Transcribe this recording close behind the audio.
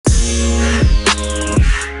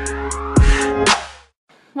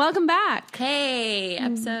Welcome back. Hey,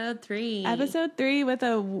 episode 3. Episode 3 with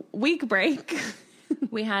a week break.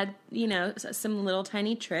 We had, some little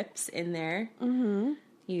tiny trips in there. Mm-hmm.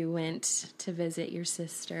 You went to visit your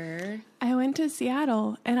sister. I went to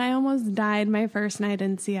Seattle, and I almost died my first night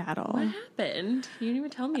in Seattle. What happened? You didn't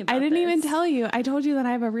even tell me about I didn't this. even tell you. I told you that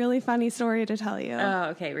I have a really funny story to tell you. Oh,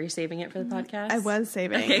 okay. Were you saving it for the podcast? I was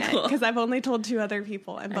saving it. Cool. Because I've only told 2 other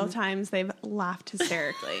people, and both times they've laughed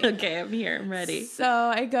hysterically. Okay, I'm here. I'm ready. So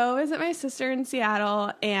I go visit my sister in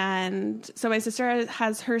Seattle, and so my sister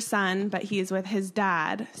has her son, but he's with his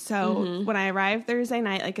dad. So when I arrived Thursday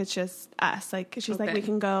night, it's just us. She's like, we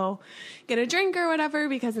can go get a drink or whatever,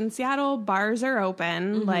 because in Seattle, bars are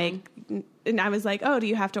open. And I was like, oh, do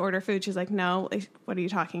you have to order food? She's like, no. What are you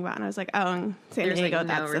talking about? And I was like, oh, in San Diego,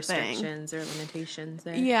 that's the thing. No restrictions or limitations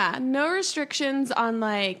there. Yeah, no restrictions on,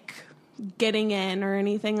 getting in or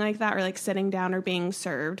anything like that, or like sitting down or being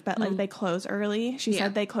served, but they close early. She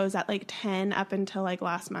said they close at 10 up until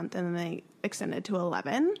last month, and then they extended to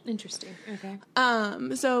 11. Interesting.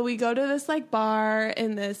 Okay. So we go to this bar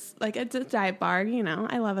in this it's a dive bar,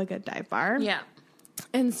 I love a good dive bar. Yeah.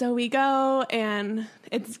 And so we go, and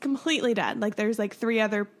it's completely dead. There's 3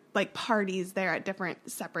 other parties there at different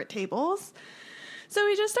separate tables. So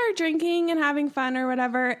we just start drinking and having fun or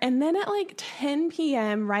whatever. And then at 10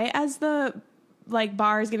 p.m., right as the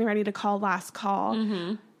bar is getting ready to call last call,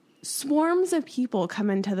 swarms of people come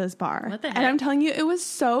into this bar. What the heck? And I'm telling you, it was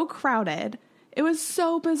so crowded. It was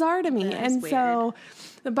so bizarre to me. And so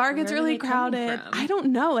the bar gets really crowded. I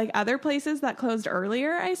don't know, other places that closed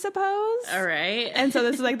earlier, I suppose. All right. And so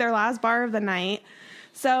this is their last bar of the night.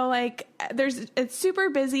 So, it's super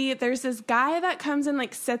busy. There's this guy that comes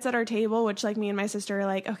and, sits at our table, which, me and my sister are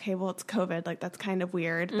like, okay, well, it's COVID. That's kind of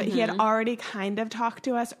weird. But he had already kind of talked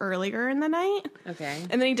to us earlier in the night. Okay.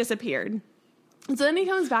 And then he disappeared. So then he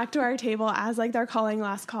comes back to our table as, they're calling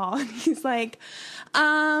last call. And he's like,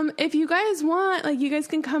 if you guys want, you guys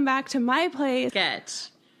can come back to my place. Sketch.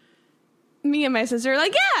 Me and my sister are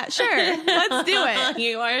like, yeah, sure, let's do it.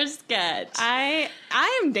 You are sketch. I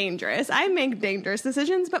am dangerous. I make dangerous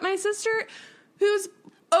decisions, but my sister, who's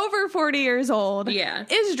over 40 years old,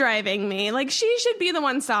 is driving me. She should be the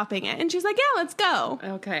one stopping it. And she's like, yeah, let's go.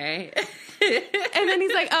 Okay. And then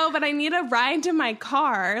he's like, oh, but I need a ride to my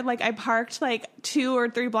car. I parked 2 or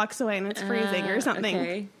 3 blocks away, and it's freezing or something.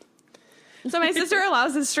 Okay. So my sister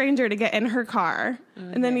allows this stranger to get in her car.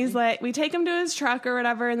 Okay. And then he's like, we take him to his truck or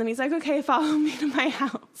whatever. And then he's like, okay, follow me to my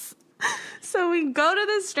house. So we go to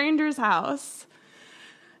this stranger's house.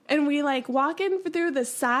 And we walk in through the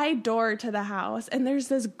side door to the house. And there's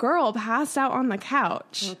this girl passed out on the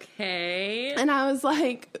couch. Okay. And I was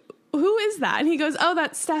like, who is that? And he goes, oh,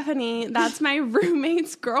 that's Stephanie. That's my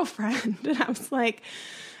roommate's girlfriend. And I was like,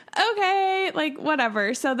 okay,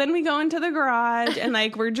 whatever. So then we go into the garage and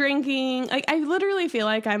we're drinking. I literally feel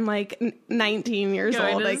like I'm 19 years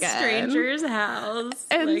Going old to again. Stranger's house.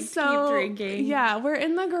 And so, keep drinking. Yeah, we're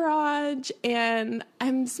in the garage and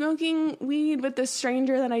I'm smoking weed with this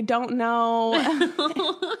stranger that I don't know.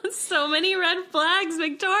 So many red flags,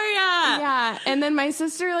 Victoria. Yeah, and then my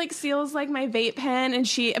sister steals my vape pen, and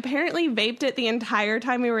she apparently vaped it the entire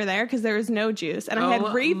time we were there because there was no juice, and I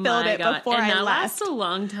had refilled it before and I that left. lasts a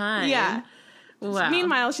long time. Yeah. Wow.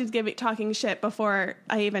 Meanwhile, she's talking shit before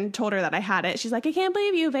I even told her that I had it. She's like, I can't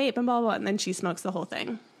believe you vape and blah, blah, blah. And then she smokes the whole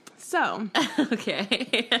thing. So.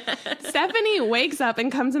 Okay. Stephanie wakes up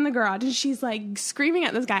and comes in the garage and she's screaming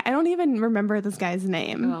at this guy. I don't even remember this guy's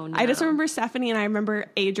name. Oh, no. I just remember Stephanie, and I remember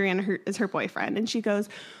Adrian is her boyfriend. And she goes,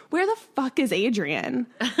 where the fuck is Adrian?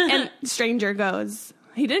 And stranger goes,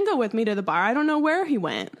 he didn't go with me to the bar. I don't know where he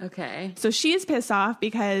went. Okay. So she's pissed off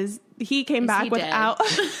because he came back without...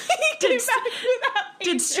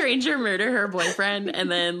 Did stranger murder her boyfriend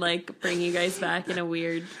and then bring you guys back in a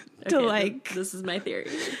weird... this is my theory.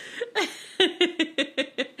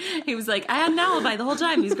 He was like, I had an alibi the whole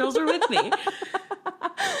time. These girls were with me.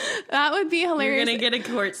 That would be hilarious. You're going to get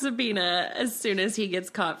a court subpoena as soon as he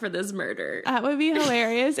gets caught for this murder. That would be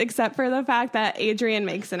hilarious, except for the fact that Adrian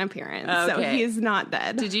makes an appearance. Okay. So he's not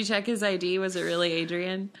dead. Did you check his ID? Was it really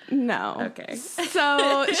Adrian? No. Okay.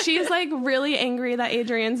 So she's really angry that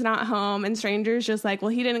Adrian's not home, and stranger's just well,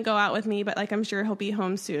 he didn't go out with me, but I'm sure he'll be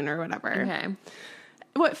home soon or whatever. Okay.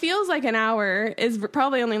 What feels like an hour is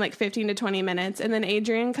probably only 15 to 20 minutes. And then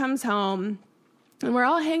Adrian comes home and we're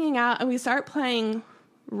all hanging out and we start playing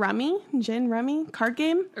gin rummy card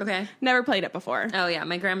game. Okay. Never played it before. Oh yeah.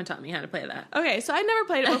 My grandma taught me how to play that. Okay. So I never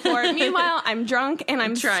played it before. Meanwhile, I'm drunk and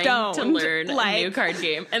I'm trying stoned to learn a new card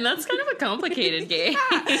game. And that's kind of a complicated game.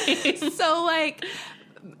 So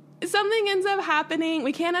something ends up happening.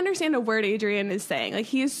 We can't understand a word Adrian is saying. Like,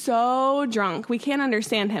 he is so drunk. We can't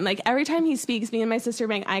understand him. Like, every time he speaks, me and my sister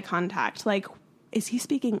make eye contact. Like, is he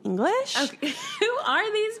speaking English? Okay. Who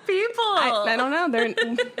are these people? I don't know.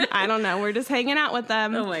 I don't know. We're just hanging out with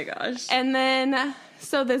them. Oh my gosh. And then,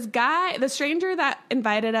 so this guy, the stranger that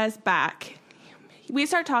invited us back, we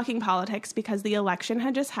start talking politics because the election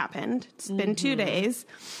had just happened. It's been 2 days.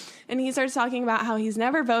 And he starts talking about how he's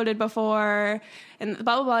never voted before and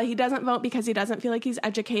blah, blah, blah. He doesn't vote because he doesn't feel like he's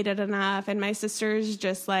educated enough. And my sister's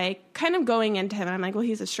just like kind of going into him. And I'm like, well,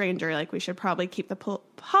 he's a stranger. Like, we should probably keep the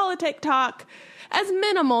politic talk as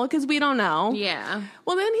minimal because we don't know. Yeah.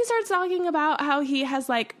 Well, then he starts talking about how he has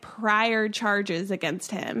like prior charges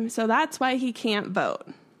against him. So that's why he can't vote.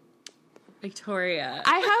 Victoria.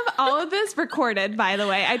 I have all of this recorded, by the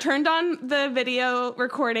way. I turned on the video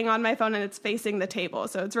recording on my phone and it's facing the table.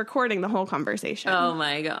 So it's recording the whole conversation. Oh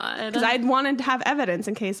my God. Because I wanted to have evidence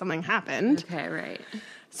in case something happened. Okay, right.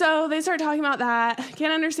 So they start talking about that.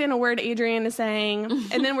 Can't understand a word Adrian is saying.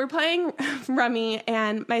 And then we're playing Rummy,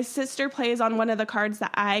 and my sister plays on one of the cards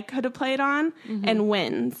that I could have played on and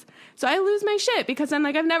wins. So I lose my shit because I'm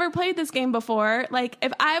like, I've never played this game before. Like,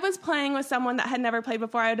 if I was playing with someone that had never played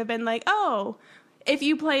before, I would have been like, oh, if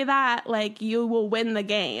you play that, like, you will win the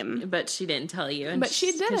game. But she didn't tell you. But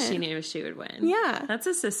she didn't. Because she knew she would win. Yeah. That's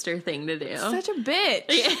a sister thing to do. Such a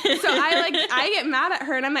bitch. So I get mad at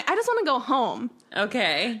her, and I'm like, I just want to go home.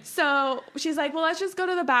 Okay. So she's like, well, let's just go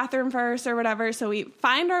to the bathroom first or whatever. So we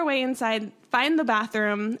find our way inside, find the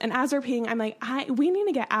bathroom, and as we're peeing, I'm like, we need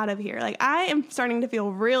to get out of here. Like, I am starting to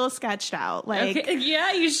feel real sketched out. Like, okay.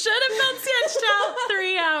 Yeah, you should have felt sketched out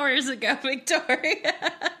 3 hours ago,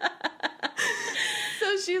 Victoria.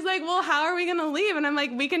 So she's like, well, how are we going to leave? And I'm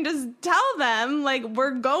like, we can just tell them, like,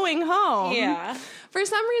 we're going home. Yeah. For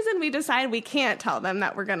some reason, we decide we can't tell them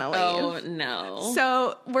that we're going to leave. Oh, no.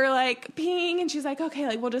 So we're, like, peeing, and she's like, okay,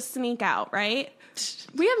 like, we'll just sneak out, right?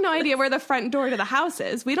 We have no idea where the front door to the house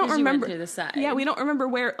is. We don't remember. You went through the side. Yeah, we don't remember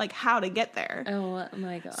where, like, how to get there. Oh,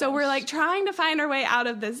 my God. So we're, like, trying to find our way out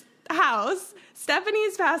of this house.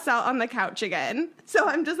 Stephanie's passed out on the couch again. So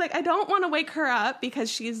I'm just like, I don't want to wake her up because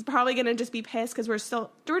she's probably going to just be pissed because we're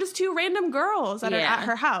just two random girls that are at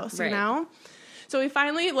her house, right. You know? So we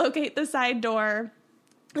finally locate the side door.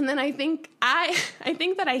 And then I think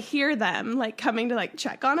that I hear them, like, coming to, like,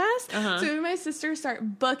 check on us. Uh-huh. So me and my sister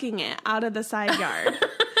start booking it out of the side yard.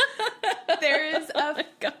 There's a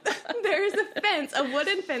fence, a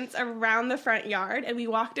wooden fence around the front yard, and we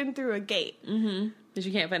walked in through a gate. Mm-hmm. But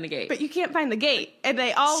you can't find the gate. But you can't find the gate, and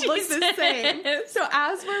they all look the same. So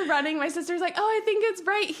as we're running, my sister's like, oh, I think it's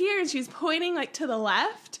right here, and she's pointing, like, to the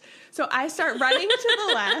left. So I start running to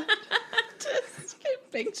the left. Just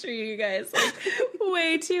picture you guys, like,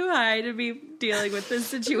 way too high to be dealing with this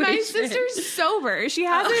situation. My sister's sober. She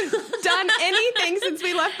hasn't done anything since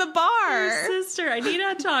we left the bar. Your sister, I need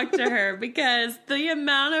to talk to her because the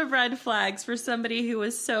amount of red flags for somebody who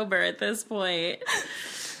was sober at this point.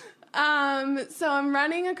 So I'm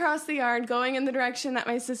running across the yard, going in the direction that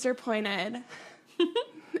my sister pointed.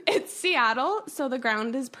 It's Seattle, so the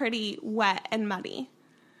ground is pretty wet and muddy.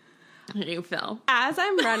 You fell. As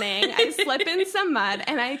I'm running, I slip in some mud,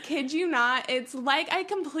 and I kid you not, it's like I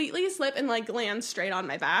completely slip and, like, land straight on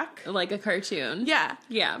my back. Like a cartoon. Yeah.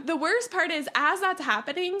 Yeah. The worst part is, as that's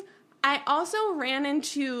happening, I also ran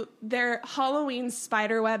into their Halloween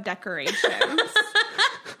spiderweb decorations.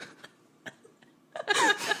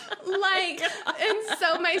 Like, and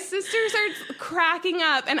so my sister starts cracking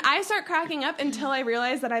up, and I start cracking up until I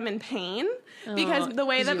realize that I'm in pain because the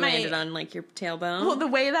way that you landed on, like, your tailbone. Well, the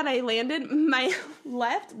way that I landed, my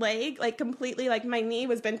left leg, like, completely, like, my knee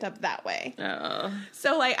was bent up that way. Oh.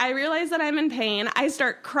 So, like, I realize that I'm in pain. I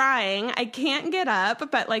start crying. I can't get up,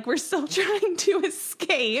 but, like, we're still trying to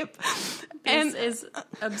escape. This is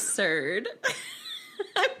absurd.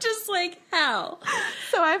 I'm just like, how?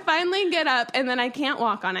 So I finally get up, and then I can't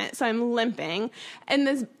walk on it, so I'm limping.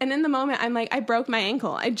 And in the moment, I'm like, I broke my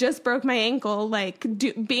ankle. I just broke my ankle, like,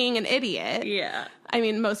 being an idiot. Yeah. I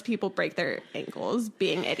mean, most people break their ankles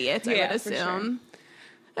being idiots, I would assume.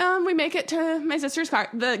 For sure. We make it to my sister's car.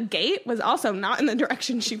 The gate was also not in the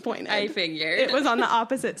direction she pointed. I figured. It was on the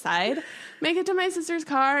opposite side. Make it to my sister's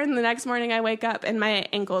car, and the next morning I wake up, and my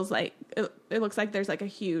ankle's, like, it looks like there's, like, a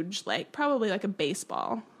huge, like, probably like a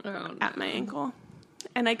baseball at my ankle.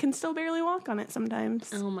 And I can still barely walk on it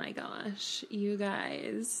sometimes. Oh, my gosh. You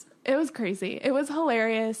guys. It was crazy. It was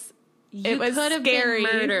hilarious. It was could have been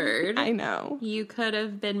murdered. I know. You could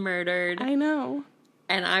have been murdered. I know.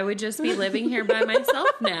 And I would just be living here by myself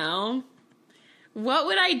now. What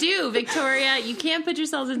would I do, Victoria? You can't put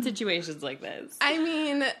yourselves in situations like this. I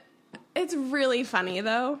mean, it's really funny,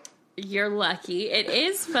 though. You're lucky. It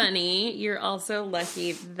is funny. You're also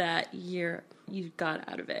lucky that you got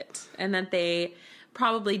out of it, and that they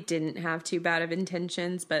probably didn't have too bad of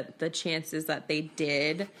intentions, but the chances that they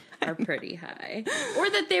did are pretty high. Or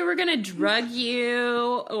that they were gonna drug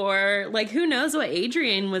you, or like who knows what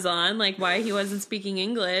Adrian was on, like why he wasn't speaking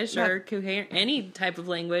English or any type of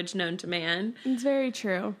language known to man. It's very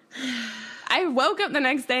true. I woke up the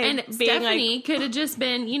next day and being Stephanie could have just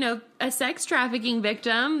been, a sex trafficking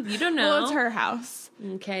victim. You don't know. Well, it's her house.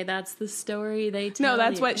 Okay, that's the story they tell. No,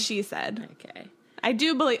 that's you. what she said. Okay. I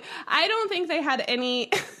do believe. I don't think they had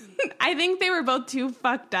any. I think they were both too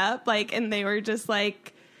fucked up, and they were just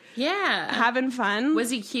having fun. Was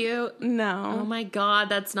he cute? No. Oh my God,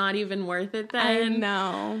 that's not even worth it then. I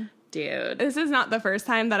know. Dude. This is not the first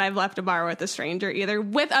time that I've left a bar with a stranger either,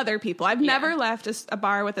 with other people. I've never left a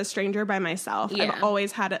bar with a stranger by myself. Yeah. I've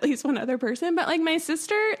always had at least one other person. But, my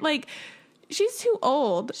sister, she's too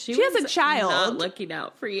old. She has a child. Not looking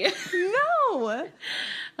out for you. No.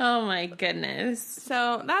 Oh, my goodness.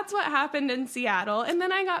 So that's what happened in Seattle. And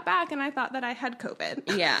then I got back and I thought that I had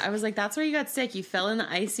COVID. Yeah, I was like, that's where you got sick. You fell in the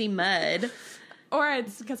icy mud. Or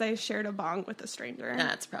it's because I shared a bong with a stranger.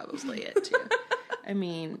 That's probably it, too. I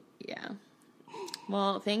mean, yeah.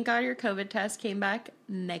 Well, thank God your COVID test came back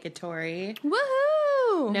negatory.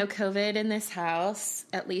 Woohoo! No COVID in this house,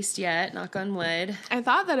 at least yet, knock on wood. I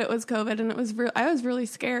thought that it was COVID, and it was I was really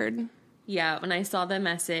scared. Yeah, when I saw the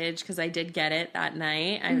message, because I did get it that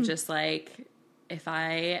night, I was just like, if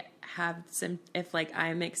I'm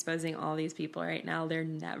exposing all these people right now, they're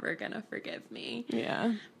never gonna forgive me.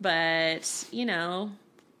 Yeah. But,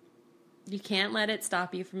 you can't let it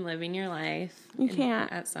stop you from living your life. You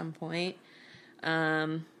can't. At some point.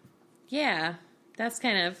 Yeah, that's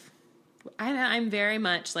kind of, I'm very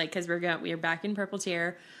much because we're back in Purple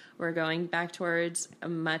Tier. We're going back towards a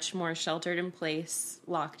much more sheltered in place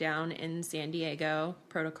lockdown in San Diego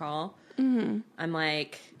protocol. Mm-hmm. I'm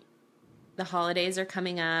the holidays are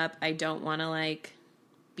coming up. I don't want to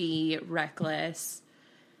be reckless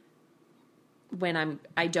when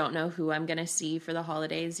I don't know who I'm going to see for the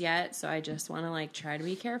holidays yet. So I just want to try to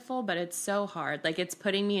be careful, but it's so hard. It's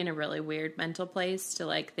putting me in a really weird mental place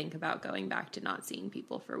to think about going back to not seeing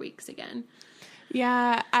people for weeks again.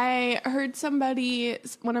 Yeah. I heard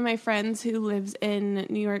one of my friends who lives in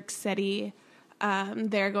New York City,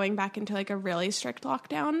 they're going back into a really strict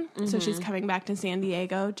lockdown. Mm-hmm. So she's coming back to San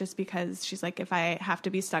Diego just because she's if I have to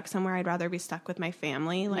be stuck somewhere, I'd rather be stuck with my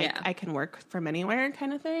family. I can work from anywhere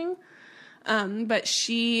kind of thing. But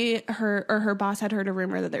her boss had heard a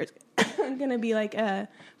rumor that there's going to be a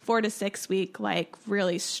 4 to 6 week,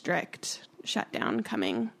 really strict shutdown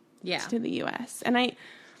coming to the U.S. And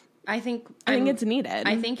I think it's needed.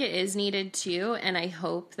 I think it is needed too. And I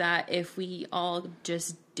hope that if we all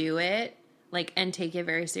just do it, and take it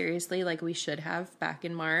very seriously, we should have back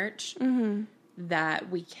in March, mm-hmm. that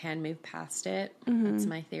we can move past it. Mm-hmm. That's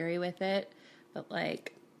my theory with it. But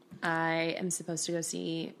I am supposed to go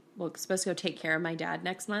take care of my dad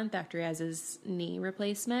next month after he has his knee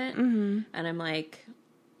replacement. Mm-hmm. And I'm I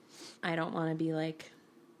don't want to be I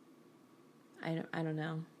don't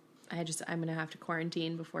know. I'm going to have to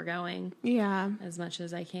quarantine before going. Yeah. As much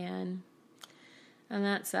as I can. And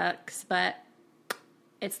that sucks, but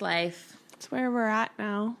it's life. It's where we're at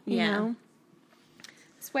now. You know?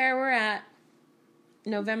 It's where we're at.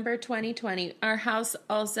 November 2020. Our house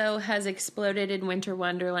also has exploded in Winter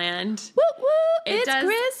Wonderland. Woo woo! It's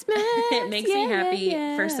Christmas. It makes me happy.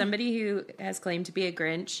 Yeah. For somebody who has claimed to be a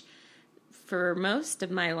Grinch, for most of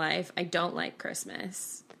my life, I don't like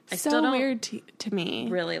Christmas. I still don't weird to me.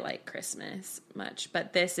 Really like Christmas much,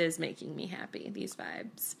 but this is making me happy. These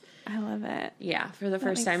vibes. I love it. Yeah, for the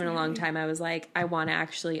first time in a long time, I was I want to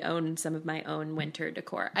actually own some of my own winter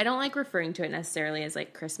decor. I don't like referring to it necessarily as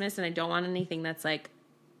Christmas, and I don't want anything that's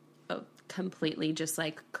completely just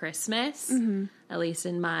Christmas, mm-hmm. at least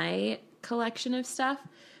in my collection of stuff,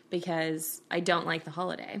 because I don't like the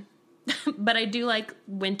holiday. But I do like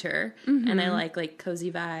winter, mm-hmm. and I like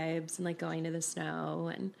cozy vibes and going to the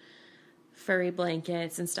snow and furry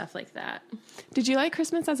blankets and stuff like that. Did you like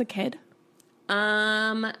Christmas as a kid?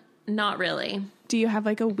 Not really. Do you have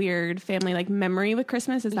a weird family memory with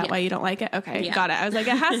Christmas? Is that why you don't like it? Okay, got it. I was it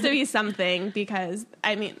has to be something, because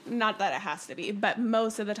not that it has to be, but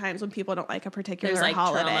most of the times when people don't like a particular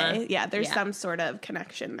holiday, trauma. There's some sort of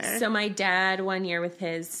connection there. So my dad, one year with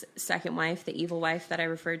his second wife, the evil wife that I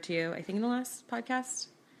referred to, I think in the last podcast.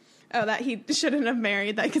 Oh, that he shouldn't have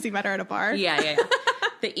married that because he met her at a bar. Yeah.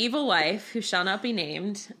 The evil wife, who shall not be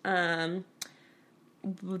named.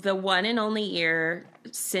 The one and only year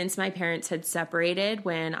since my parents had separated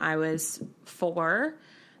when I was 4,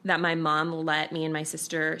 that my mom let me and my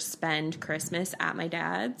sister spend Christmas at my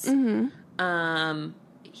dad's. They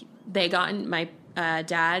got in, my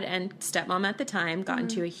dad and stepmom at the time got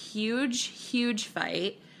into a huge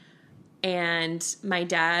fight, and my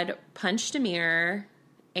dad punched a mirror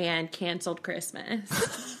and canceled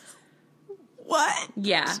Christmas. What?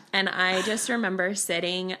 Yeah, and I just remember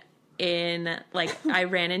sitting in, like, I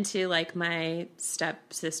ran into, like, my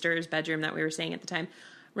stepsister's bedroom that we were staying at the time,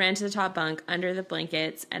 ran to the top bunk under the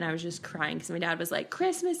blankets, and I was just crying because my dad was like,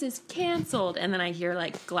 Christmas is canceled. And then I hear,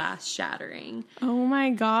 like, glass shattering. Oh,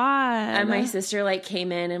 my God. And my sister, like,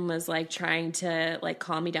 came in and was, like, trying to, like,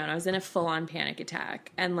 calm me down. I was in a full-on panic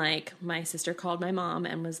attack. And, like, my sister called my mom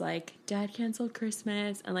and was like, Dad canceled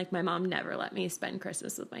Christmas. And, like, my mom never let me spend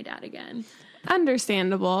Christmas with my dad again.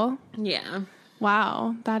 Understandable. Yeah.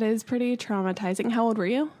 Wow. That is pretty traumatizing. How old were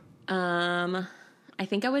you? I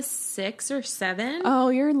think I was 6 or 7. Oh,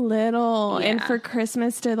 you're little. Yeah. And for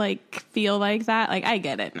Christmas to, like, feel like that, like, I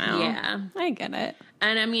get it now. Yeah. I get it.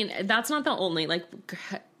 And I mean, that's not the only, like,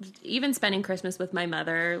 even spending Christmas with my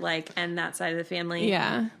mother, like, and that side of the family.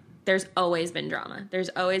 Yeah. There's always been drama. There's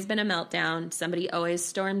always been a meltdown. Somebody always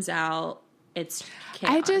storms out. It's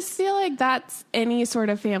chaos. I just feel like that's any sort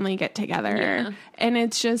of family get together. Yeah. And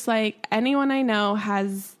it's just like anyone I know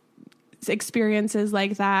has experiences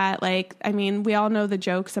like that. Like, I mean, we all know the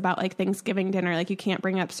jokes about, like, Thanksgiving dinner, like, you can't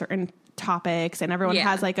bring up certain topics, and everyone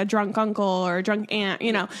has, like, a drunk uncle or a drunk aunt,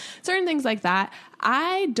 you know, certain things like that.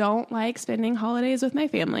 I don't like spending holidays with my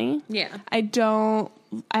family. Yeah. I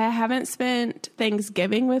haven't spent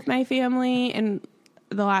Thanksgiving with my family in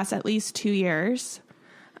the last at least 2 years.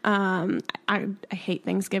 I hate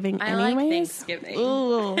Thanksgiving anyways. I like Thanksgiving.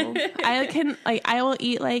 Ooh. I will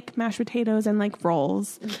eat, like, mashed potatoes and, like,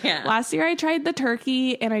 rolls. Yeah. Last year I tried the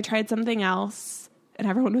turkey and I tried something else, and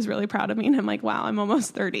everyone was really proud of me, and I'm like, wow, I'm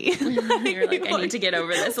almost 30. You're like, I need to get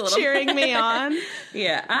over this a little cheering bit. me on.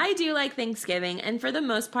 Yeah. I do like Thanksgiving, and for the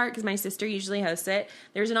most part, because my sister usually hosts it,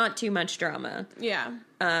 there's not too much drama. Yeah.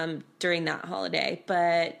 During that holiday,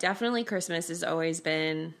 but definitely Christmas has always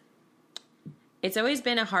been, it's always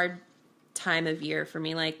been a hard time of year for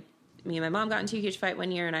me. Like, me and my mom got into a huge fight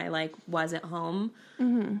one year, and I, like, wasn't home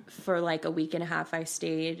for, like, a week and a half. I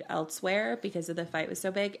stayed elsewhere because of the fight was so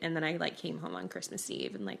big, and then I, like, came home on Christmas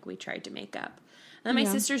Eve, and, like, we tried to make up. And then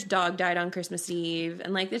my sister's dog died on Christmas Eve,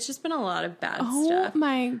 and, like, it's just been a lot of bad stuff. Oh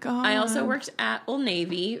my God. I also worked at Old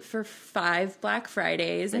Navy for 5 Black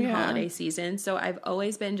Fridays and holiday season, so I've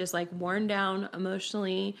always been just, like, worn down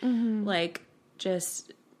emotionally, like,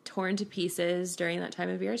 just torn to pieces during that time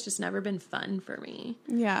of year. It's just never been fun for me.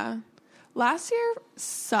 Yeah. Last year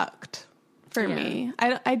sucked for me.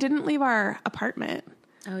 I didn't leave our apartment.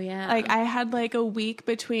 Oh, yeah. Like, I had, like, a week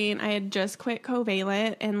between, I had just quit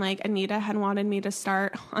Covalent, and, like, Anita had wanted me to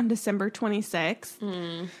start on December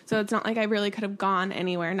 26th. So it's not like I really could have gone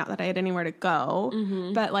anywhere. Not that I had anywhere to go.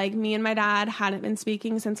 But, like, me and my dad hadn't been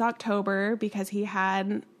speaking since October because he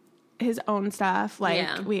had his own stuff.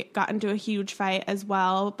 Like, we got into a huge fight as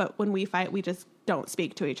well. But when we fight, we just don't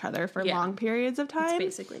speak to each other for long periods of time.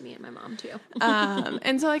 It's basically me and my mom, too.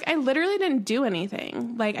 And so, like, I literally didn't do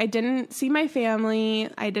anything. Like, I didn't see my family.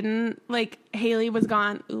 I didn't, like, Haley was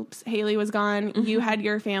gone. Oops. Haley was gone. You had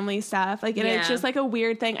your family stuff. Like, and it's just, like, a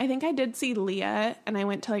weird thing. I think I did see Leah, and I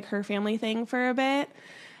went to, like, her family thing for a bit.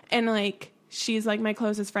 And, like, she's, like, my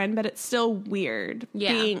closest friend, but it's still weird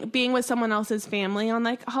being with someone else's family on,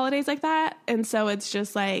 like, holidays like that. And so it's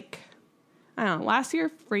just, like, I don't know, last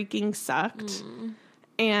year freaking sucked.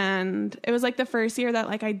 And it was, like, the first year that,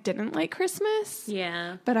 like, I didn't like Christmas.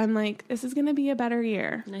 Yeah. But I'm like, this is going to be a better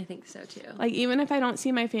year. I think so, too. Like, even if I don't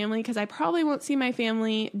see my family, because I probably won't see my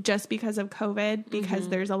family just because of COVID, because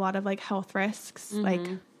there's a lot of, like, health risks. Like,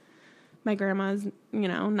 my grandma's, you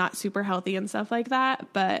know, not super healthy and stuff like that.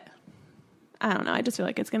 But I don't know. I just feel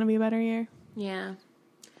like it's going to be a better year. Yeah.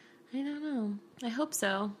 I don't know. I hope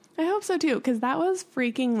so. I hope so, too, because that was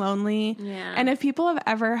freaking lonely. Yeah. And if people have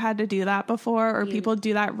ever had to do that before, or people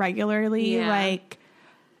do that regularly, like,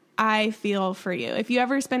 I feel for you. If you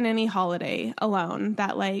ever spend any holiday alone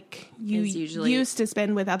that, like, you usually used to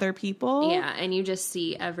spend with other people. Yeah, and you just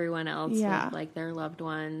see everyone else with, like, their loved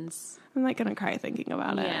ones. I'm, like, going to cry thinking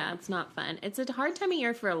about it. Yeah, it's not fun. It's a hard time of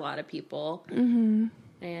year for a lot of people.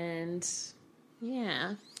 And,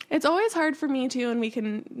 yeah. It's always hard for me, too, and we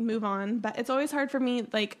can move on, but it's always hard for me,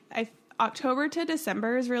 like, October to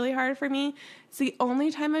December is really hard for me. It's the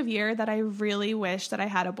only time of year that I really wish that I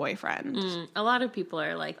had a boyfriend. A lot of people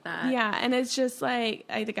are like that. Yeah, and it's just, like,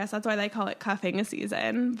 I guess that's why they call it cuffing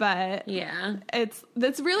season, but yeah, it's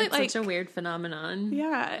really, it's like, such a weird phenomenon.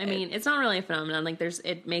 Yeah. I mean, it's not really a phenomenon. Like,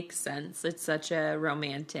 it makes sense. It's such a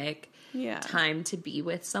romantic time to be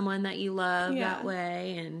with someone that you love that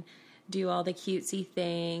way and do all the cutesy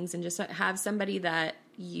things and just have somebody that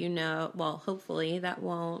well, hopefully that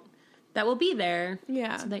will be there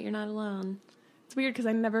so that you're not alone. It's weird because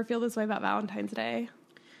I never feel this way about Valentine's Day.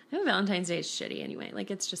 I know Valentine's Day is shitty anyway.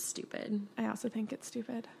 Like, it's just stupid. I also think it's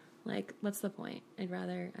stupid. Like, what's the point? I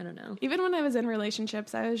don't know. Even when I was in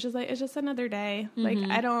relationships, I was just like, it's just another day. Like,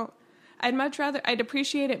 I'd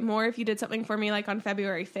appreciate it more if you did something for me like on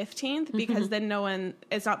February 15th because then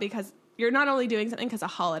it's not because you're not only doing something because a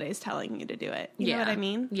holiday's telling you to do it. You know what I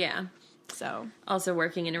mean? Yeah. So. Also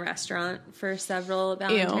working in a restaurant for several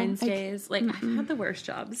Valentine's days. Like, I've had the worst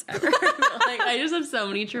jobs ever. Like, I just have so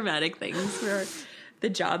many traumatic things for the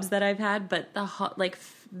jobs that I've had. But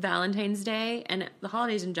Valentine's Day and the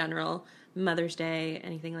holidays in general, Mother's Day,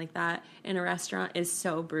 anything like that, in a restaurant is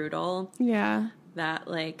so brutal. Yeah. That,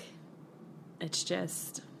 like, it's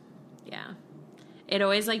just, it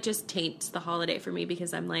always, like, just taints the holiday for me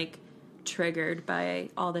because I'm, like, triggered by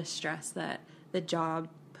all the stress that the job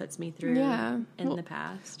puts me through in the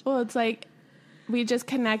past. Well, it's like we just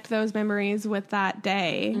connect those memories with that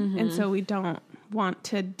day, and so we don't want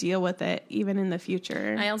to deal with it even in the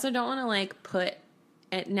future. I also don't want to, like, put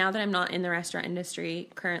it, now that I'm not in the restaurant industry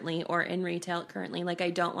currently or in retail currently, like, I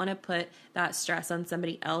don't want to put that stress on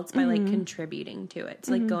somebody else by like contributing to it. It's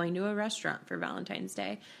like going to a restaurant for Valentine's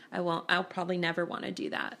Day. I'll probably never want to do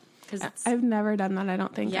that. I've never done that, I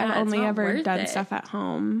don't think. I've only ever done stuff at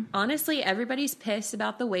home. Honestly, everybody's pissed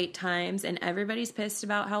about the wait times and everybody's pissed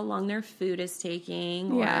about how long their food is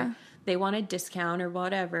taking or they want a discount or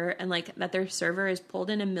whatever, and like that their server is pulled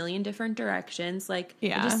in a million different directions. Like,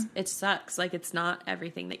 it sucks. Like, it's not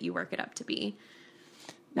everything that you work it up to be.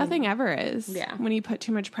 Nothing ever is. Yeah. When you put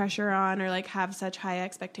too much pressure on or like have such high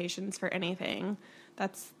expectations for anything,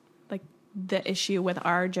 that's like the issue with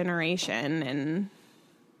our generation and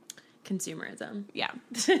consumerism. Yeah.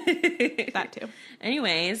 That too.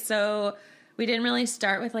 Anyways, so we didn't really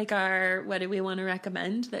start with like our, what do we want to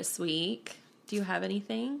recommend this week? Do you have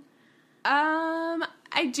anything?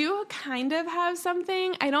 I do kind of have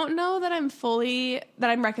something. I don't know that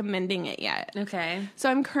I'm recommending it yet. Okay. So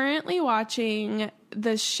I'm currently watching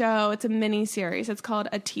the show. It's a mini series. It's called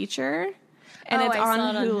A Teacher. And it's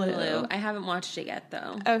on Hulu. I haven't watched it yet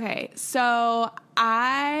though. Okay. So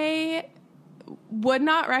I would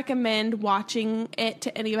not recommend watching it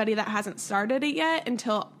to anybody that hasn't started it yet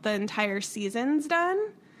until the entire season's done.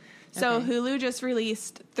 So Hulu just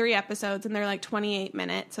released 3 episodes, and they're like 28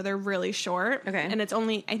 minutes, so they're really short. Okay. And it's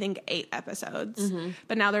only, I think, 8 episodes.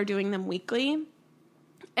 But now they're doing them weekly.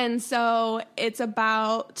 And so it's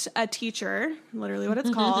about a teacher, literally what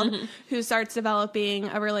it's called, who starts developing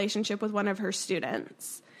a relationship with one of her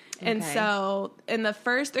students. And so in the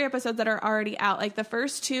first 3 episodes that are already out, like the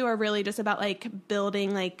first 2 are really just about like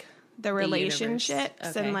building like the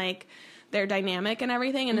relationships and like their dynamic and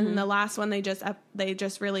everything. And then the last one they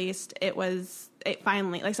just released,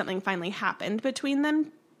 something finally happened between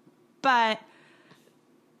them. But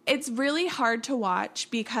it's really hard to watch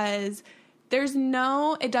because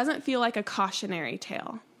it doesn't feel like a cautionary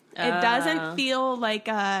tale. It doesn't feel like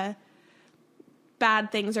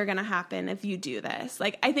bad things are going to happen if you do this.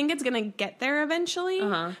 Like, I think it's going to get there eventually.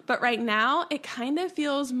 But right now it kind of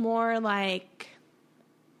feels more like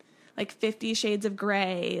 50 Shades of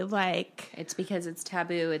Grey, like... It's because it's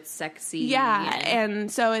taboo, it's sexy. Yeah,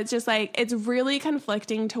 and so it's just, like, it's really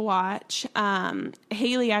conflicting to watch.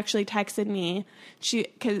 Haley actually texted me,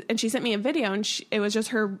 and she sent me a video, and it was just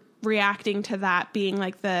her reacting to that being,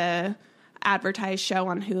 like, the advertised show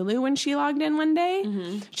on Hulu when she logged in one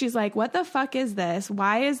day. She's like, what the fuck is this?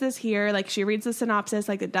 Why is this here? Like, she reads the synopsis,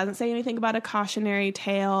 like, it doesn't say anything about a cautionary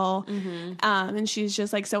tale. And she's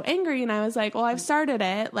just like so angry, and I was like, well, I've started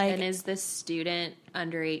it. Like, and is this student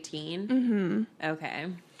under 18? Okay.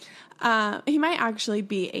 He might actually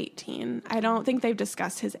be 18. I don't think they've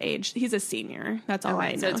discussed his age. He's a senior. That's all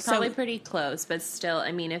I know. So it's probably pretty close, but still,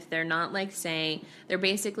 I mean, if they're not like saying, they're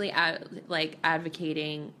basically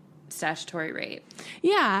advocating statutory rape.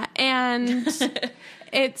 Yeah, and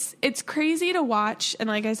it's crazy to watch, and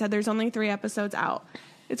like I said, there's only 3 episodes out.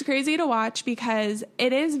 It's crazy to watch because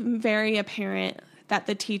it is very apparent that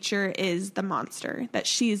the teacher is the monster, that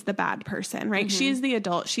she's the bad person, right? She's the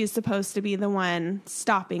adult. She's supposed to be the one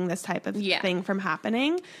stopping this type of thing from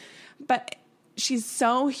happening. But she's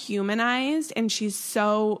so humanized and she's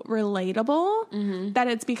so relatable that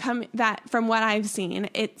it's become that, from what I've seen,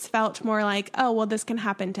 it's felt more like, oh, well, this can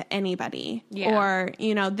happen to anybody. Or,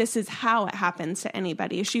 this is how it happens to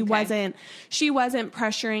anybody. She wasn't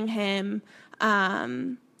pressuring him,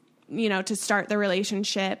 to start the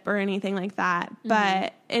relationship or anything like that.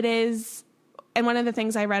 But it is and one of the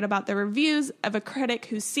things I read about the reviews of a critic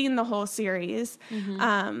who's seen the whole series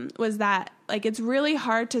was that, like, it's really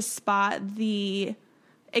hard to spot the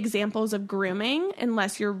examples of grooming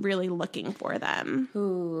unless you're really looking for them.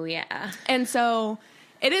 Ooh, yeah. And so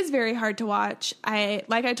it is very hard to watch.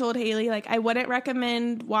 Like I told Haley, like, I wouldn't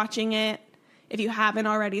recommend watching it if you haven't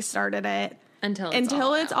already started it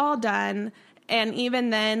until it's all done. And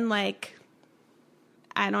even then, like,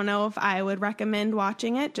 I don't know if I would recommend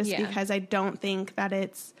watching it just because I don't think that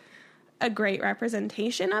it's a great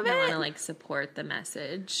representation of it. I want to, like, support the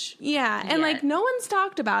message. Yeah, and like, no one's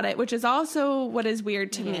talked about it, which is also what is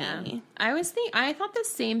weird to me. I thought the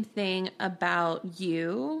same thing about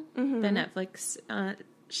You, the Netflix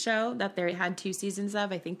show that they had 2 seasons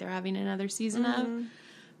of. I think they're having another season of,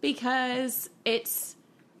 because it's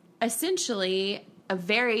essentially a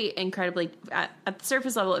very incredibly, at the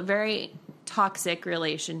surface level, a very toxic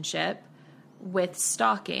relationship with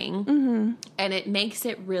stalking, and it makes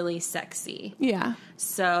it really sexy. Yeah.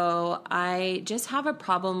 So I just have a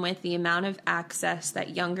problem with the amount of access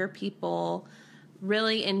that younger people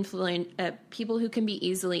really people who can be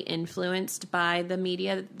easily influenced by the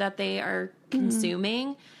media that they are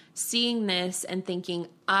consuming, seeing this and thinking,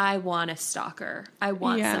 I want a stalker. I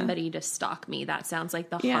want somebody to stalk me. That sounds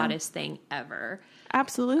like the hottest thing ever.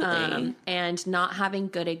 Absolutely. And not having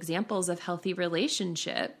good examples of healthy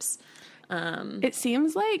relationships. It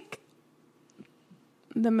seems like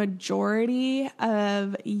the majority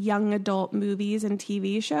of young adult movies and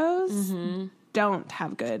TV shows don't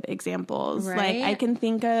have good examples. Right? Like, I can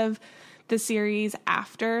think of the series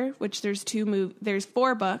After, which there's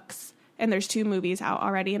 4 books and there's 2 movies out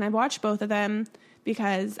already. And I've watched both of them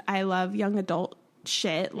because I love young adult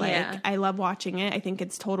shit. Like, I love watching it. I think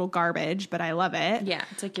it's total garbage, but I love it. Yeah,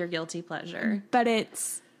 it's like your guilty pleasure. But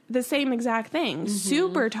it's the same exact thing.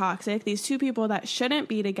 Super toxic. These 2 people that shouldn't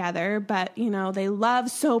be together, but, you know, they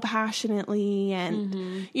love so passionately,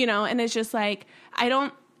 and, you know, and it's just like,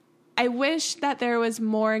 I wish that there was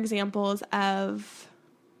more examples of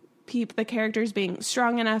the characters being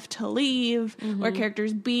strong enough to leave, or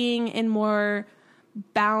characters being in more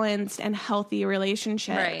balanced and healthy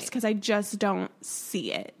relationships, because I just don't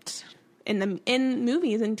see it in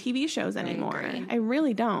movies and TV shows anymore. I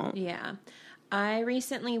really don't. Yeah. I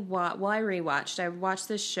recently rewatched. I watched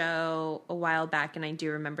this show a while back, and I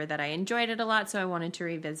do remember that I enjoyed it a lot, so I wanted to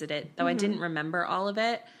revisit it, though I didn't remember all of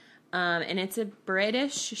it. And it's a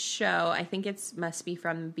British show. I think it must be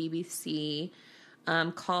from BBC,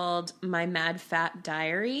 called My Mad Fat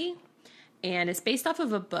Diary. And it's based off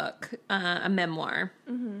of a book, a memoir,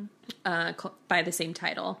 by the same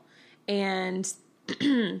title. And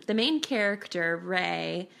the main character,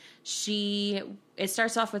 Ray, it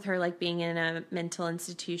starts off with her, like, being in a mental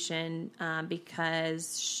institution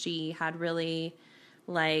because she had really,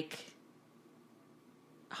 like,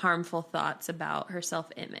 harmful thoughts about her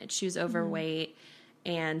self-image. She was overweight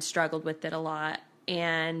and struggled with it a lot.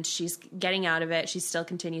 And she's getting out of it. She still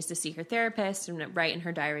continues to see her therapist and write in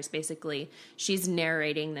her diaries, basically. She's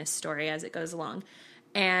narrating this story as it goes along.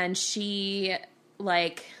 And she,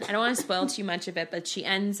 like, I don't want to spoil too much of it, but she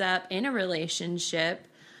ends up in a relationship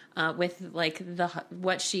with, like,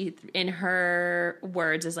 what she, in her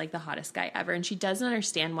words, is, like, the hottest guy ever. And she doesn't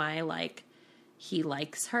understand why, like, he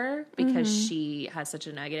likes her, because she has such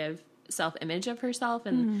a negative self-image of herself.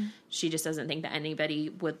 And she just doesn't think that anybody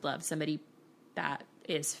would love somebody that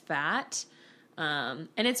is fat. And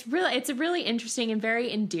it's a really interesting and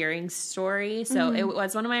very endearing story. So it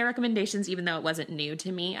was one of my recommendations, even though it wasn't new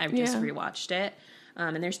to me. I've just rewatched it.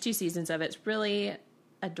 And there's 2 seasons of it. It's really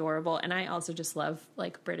adorable. And I also just love,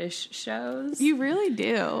 like, British shows. You really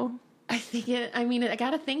do. I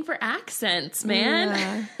got a thing for accents,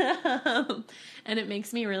 man. Yeah. And it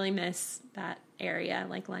makes me really miss that area,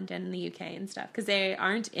 like London and the UK and stuff, because they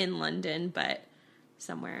aren't in London, but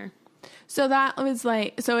somewhere. So that was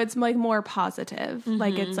like, so it's like more positive.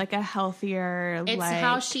 Like, it's like a healthier, it's like,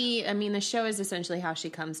 how the show is essentially how she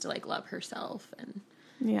comes to, like, love herself. And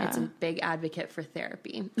it's a big advocate for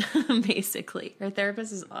therapy, basically. Her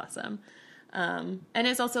therapist is awesome. And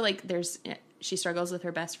it's also like, she struggles with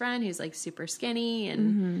her best friend who's, like, super skinny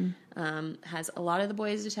and has a lot of the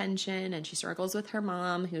boys' attention, and she struggles with her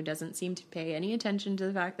mom, who doesn't seem to pay any attention to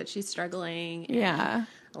the fact that she's struggling.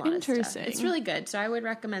 A lot Interesting. of stuff. It's really good, so I would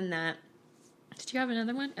recommend that. Did you have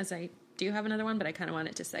another one? As I do you have another one? But I kind of want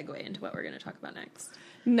it to segue into what we're going to talk about next.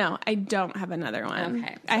 No, I don't have another one.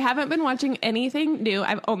 Okay. I haven't been watching anything new.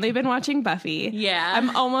 I've only been watching Buffy. Yeah.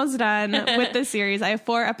 I'm almost done with the series. I have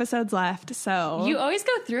 4 episodes left, so... You always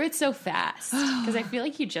go through it so fast because I feel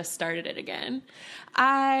like you just started it again.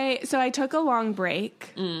 I took a long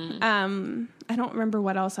break. I don't remember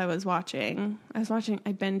what else I was watching. I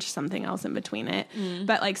binged something else in between it.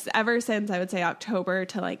 But like ever since I would say October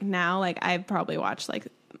to like now, like I've probably watched like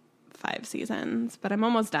 5 seasons, but I'm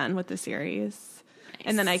almost done with the series. Nice.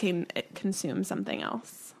 And then I can consume something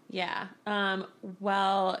else. Yeah.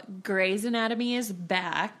 Well, Grey's Anatomy is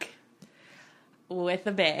back with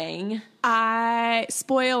a bang.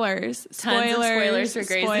 Spoilers Tons of spoilers for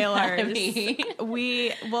Grey's Anatomy.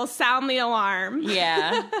 We will sound the alarm.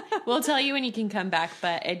 Yeah. We'll tell you when you can come back,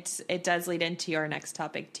 but it does lead into your next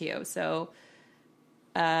topic too. So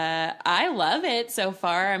I love it so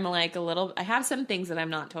far. I'm like I have some things that I'm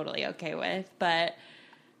not totally okay with, but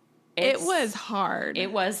it was hard.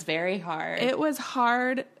 It was very hard. It was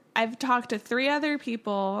hard. I've talked to 3 other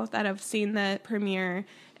people that have seen the premiere,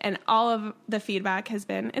 and all of the feedback has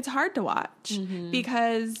been, it's hard to watch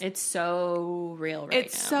because it's so real right now.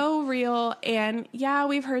 It's so real. And yeah,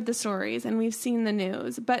 we've heard the stories and we've seen the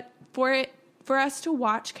news, but for us to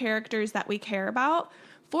watch characters that we care about,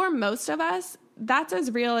 for most of us, that's as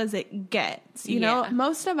real as it gets. You know,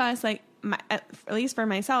 most of us, like, at least for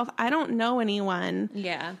myself, I don't know anyone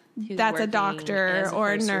that's a doctor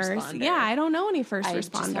or a nurse. Responder. Yeah, I don't know any first responders. I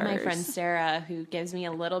just have my friend Sarah who gives me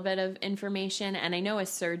a little bit of information, and I know a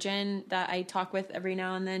surgeon that I talk with every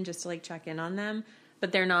now and then just to like check in on them,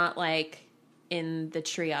 but they're not like in the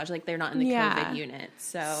triage, like they're not in the COVID unit.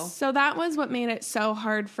 So that was what made it so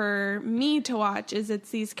hard for me to watch, is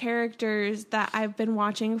it's these characters that I've been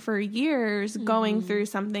watching for years going through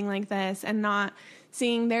something like this and not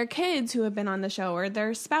seeing their kids who have been on the show or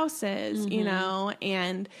their spouses, you know,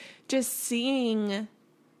 and just seeing,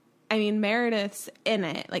 I mean, Meredith's in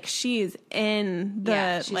it. Like, she's in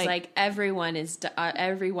the... she's like every one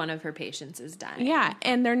of her patients is dying. Yeah,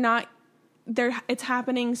 and it's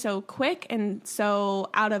happening so quick and so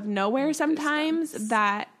out of nowhere sometimes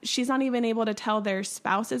that she's not even able to tell their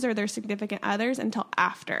spouses or their significant others until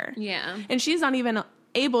after. Yeah. And she's not even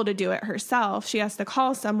able to do it herself. She has to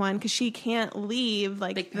call someone because she can't leave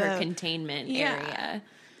like her containment area.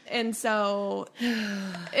 And so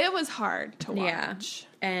it was hard to watch.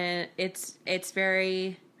 Yeah. And it's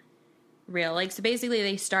very real. Like, so basically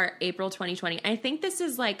they start April 2020. I think this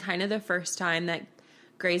is like kind of the first time that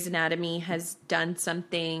Grey's Anatomy has done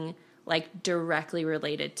something like directly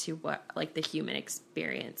related to what, like, the human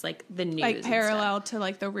experience, like the news, like parallel to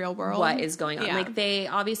like the real world, what is going on. Like,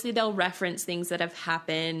 they'll reference things that have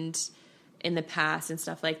happened in the past and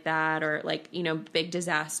stuff like that, or like, you know, big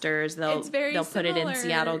disasters. They'll put it in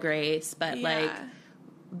Seattle Grace, but like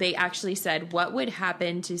they actually said what would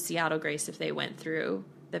happen to Seattle Grace if they went through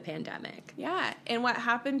the pandemic. Yeah, and what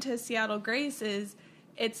happened to Seattle Grace is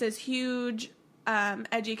it's this huge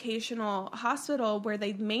educational hospital where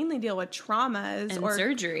they mainly deal with traumas and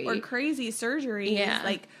surgery or crazy surgeries. Yeah.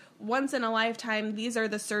 Like, once in a lifetime, these are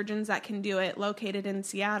the surgeons that can do it, located in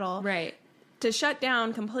Seattle. Right. To shut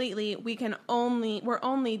down completely, we're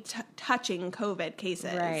only touching COVID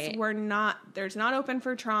cases. Right. There's not open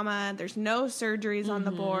for trauma. There's no surgeries on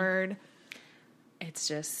the board.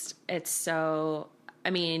 It's so, I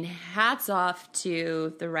mean, hats off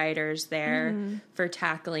to the writers there for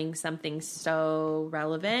tackling something so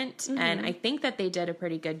relevant. And I think that they did a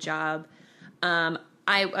pretty good job.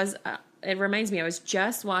 It reminds me, I was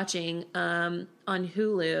just watching on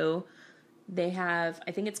Hulu. They have,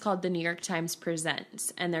 I think it's called The New York Times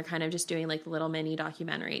Presents, and they're kind of just doing like little mini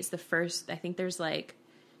documentaries. I think there's like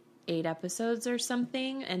 8 episodes or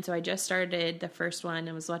something. And so I just started the first one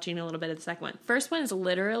and was watching a little bit of the second one. First one is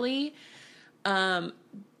literally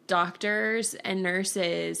doctors and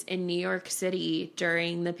nurses in New York City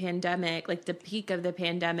during the pandemic, like the peak of the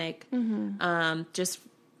pandemic, just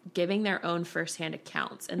giving their own firsthand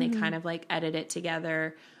accounts, and they kind of like edit it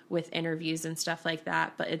together with interviews and stuff like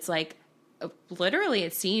that. But it's like, literally,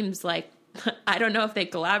 it seems like, I don't know if they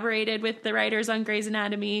collaborated with the writers on Grey's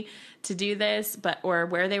Anatomy to do this, or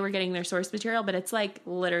where they were getting their source material, but it's like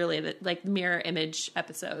literally like mirror image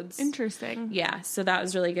episodes. Interesting. Yeah, so that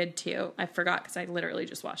was really good too. I forgot because I literally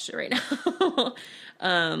just watched it right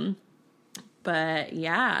now. But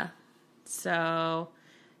yeah, so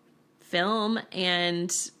film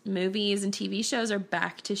and movies and TV shows are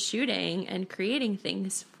back to shooting and creating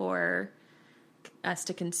things for us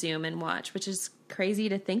to consume and watch, which is crazy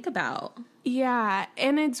to think about. Yeah,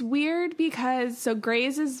 and it's weird because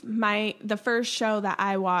Grey's is the first show that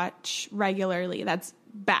I watch regularly that's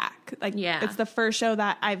back. Like, it's the first show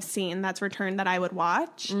that I've seen that's returned that I would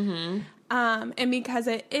watch. Mm-hmm. And because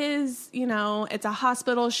it is, you know, it's a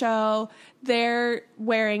hospital show, they're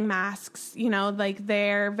wearing masks, you know, like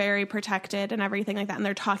they're very protected and everything like that. And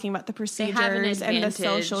they're talking about the procedures and the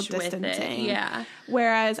social distancing. Yeah.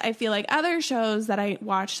 Whereas I feel like other shows that I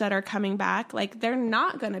watch that are coming back, like they're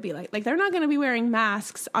not going to be like they're not going to be wearing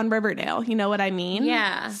masks on Riverdale. You know what I mean?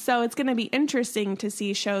 Yeah. So it's going to be interesting to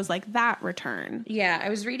see shows like that return. Yeah. I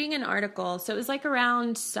was reading an article. So it was like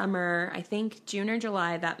around summer, I think June or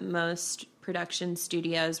July, that most production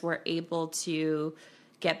studios were able to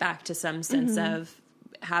get back to some sense of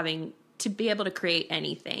having to be able to create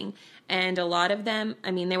anything. And a lot of them,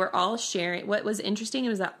 I mean, they were all sharing. What was interesting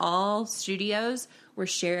was that all studios were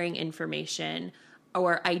sharing information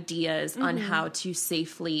or ideas on how to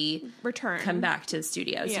safely come back to the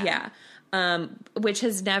studios. Yeah. Which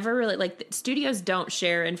has never really, like, studios don't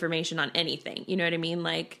share information on anything. You know what I mean?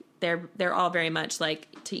 Like, they're all very much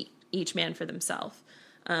like to each man for themselves.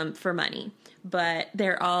 For money, but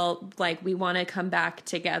they're all like, we want to come back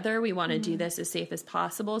together. We want to do this as safe as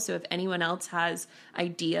possible. So if anyone else has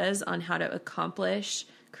ideas on how to accomplish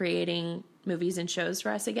creating movies and shows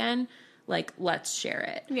for us again, like, let's share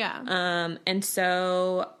it. Yeah. And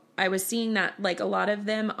so I was seeing that, like, a lot of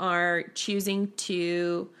them are choosing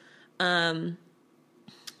to,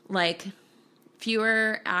 like,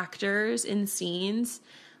 fewer actors in scenes,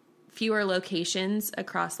 fewer locations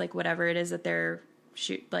across, like, whatever it is that they're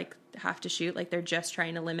have to shoot. Like, they're just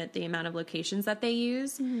trying to limit the amount of locations that they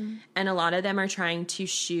use. And a lot of them are trying to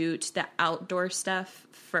shoot the outdoor stuff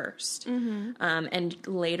first. And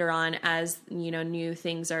later on, as, you know, new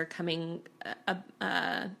things are coming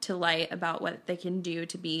to light about what they can do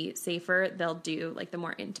to be safer, they'll do, like, the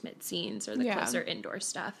more intimate scenes or the closer indoor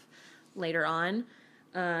stuff later on.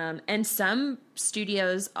 And some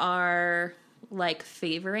studios are, like,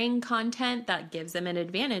 favoring content that gives them an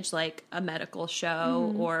advantage, like a medical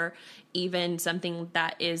show or even something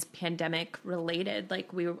that is pandemic related.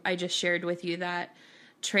 Like, I just shared with you that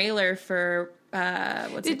trailer for what's it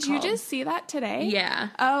called? Did you just see that today? Yeah.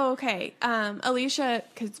 Oh, okay. Alicia,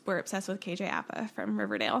 because we're obsessed with KJ Apa from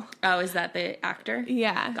Riverdale. Oh, is that the actor?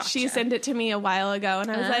 Yeah. Gotcha. She sent it to me a while ago, and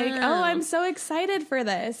I was like, oh, I'm so excited for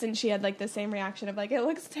this. And she had, like, the same reaction of, like, it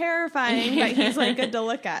looks terrifying, but he's, like, good to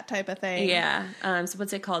look at type of thing. Yeah. So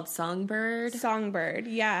what's it called? Songbird? Songbird,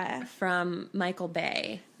 yeah. From Michael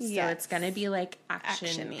Bay. So it's going to be, like,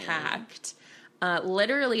 action-packed.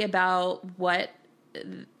 Literally about what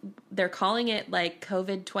they're calling it, like,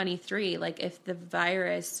 COVID-23. Like, if the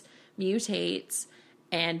virus mutates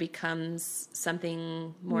and becomes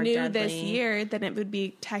something more new deadly this year, then it would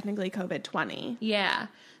be technically COVID-20. Yeah.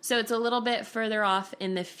 So it's a little bit further off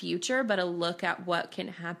in the future, but a look at what can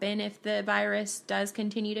happen if the virus does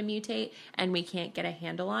continue to mutate and we can't get a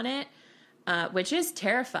handle on it, which is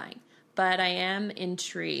terrifying. But I am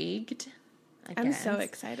intrigued. I'm so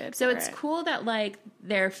excited. So it's cool that, like,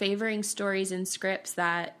 they're favoring stories and scripts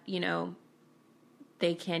that, you know,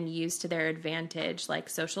 they can use to their advantage, like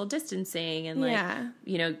social distancing and, like,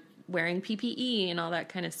 you know, wearing PPE and all that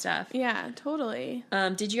kind of stuff. Yeah, totally.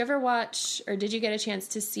 Did you ever watch, or did you get a chance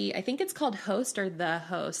to see, I think it's called Host or The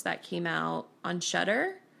Host, that came out on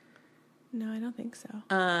Shudder? No, I don't think so.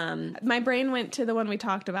 My brain went to the one we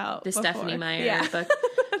talked about the before. Stephanie Meyer book.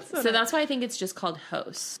 That's why I think it's just called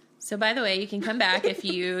Host. So, by the way, you can come back if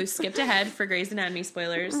you skipped ahead for Grey's Anatomy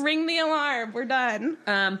spoilers. Ring the alarm. We're done.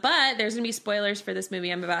 But there's going to be spoilers for this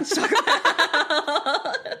movie I'm about to talk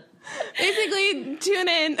about. Basically, tune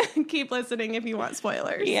in and keep listening if you want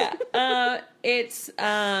spoilers. Yeah. It's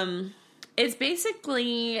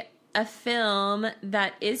basically a film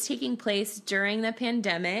that is taking place during the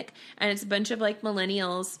pandemic, and it's a bunch of, like,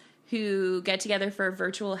 millennials who get together for a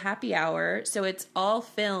virtual happy hour. So it's all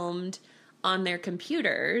filmed on their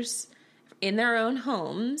computers in their own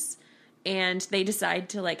homes, and they decide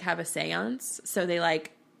to, like, have a seance. So they, like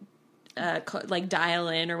dial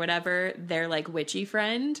in or whatever their, like, witchy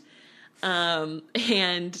friend,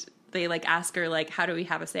 and they, like, ask her, like, how do we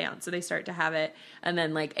have a seance? So they start to have it, and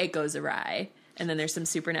then, like, it goes awry, and then there's some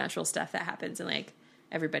supernatural stuff that happens, and, like,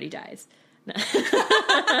 everybody dies.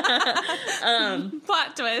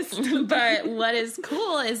 Plot twist. But what is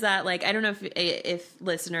cool is that, like, I don't know if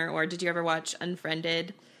listener, or did you ever watch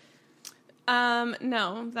Unfriended?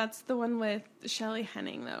 No, that's the one with Shelley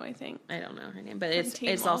Henning, though, I think. I don't know her name, but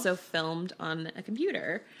it's also filmed on a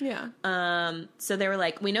computer. Yeah. So they were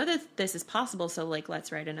like, we know that this is possible, so, like,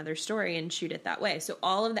 let's write another story and shoot it that way. So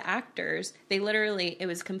all of the actors, it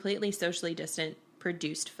was completely socially distant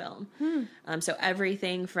produced film. So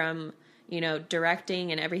everything from,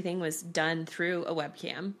 directing and everything was done through a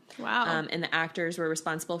webcam. Wow. And the actors were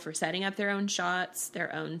responsible for setting up their own shots,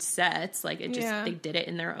 their own sets. Like they did it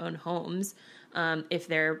in their own homes. If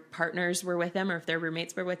their partners were with them or if their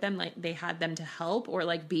roommates were with them, like they had them to help or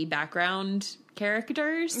like be background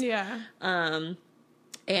characters. Yeah.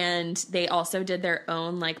 And they also did their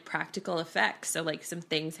own like practical effects. So like some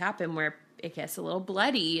things happen where it gets a little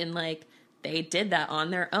bloody and like they did that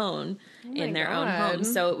on their own in their own home.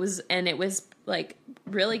 So it was like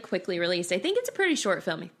really quickly released. I think it's a pretty short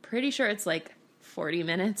film. I'm pretty sure it's like 40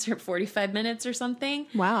 minutes or 45 minutes or something.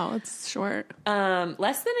 Wow, it's short.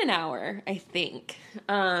 Less than an hour, I think.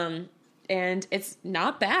 And it's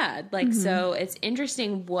not bad. Like, so it's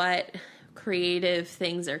interesting what creative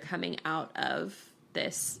things are coming out of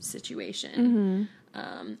this situation,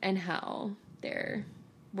 and how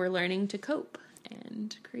we're learning to cope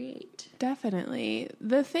and create. Definitely.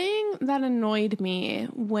 The thing that annoyed me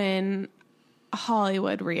when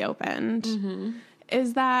Hollywood reopened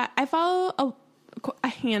is that I follow a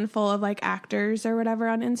handful of like actors or whatever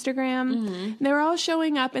on Instagram. They were all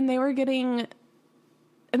showing up and they were getting,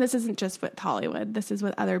 and this isn't just with Hollywood, this is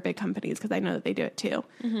with other big companies because I know that they do it too.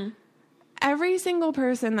 Every single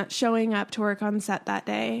person that's showing up to work on set that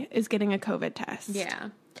day is getting a COVID test. Yeah.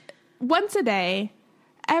 Once a day,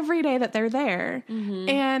 every day that they're there.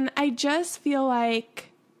 And I just feel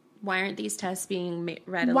like, why aren't these tests being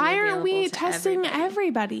readily why aren't we to testing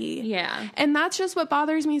everybody? Yeah. And that's just what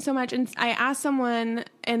bothers me so much. And I asked someone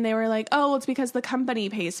and they were like, oh, well, it's because the company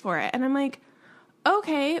pays for it. And I'm like,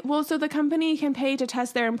 okay, well, so the company can pay to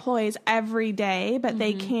test their employees every day, but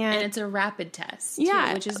they can't. And it's a rapid test,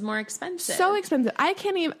 yeah, which is more expensive. So expensive. I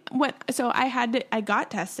can't even. I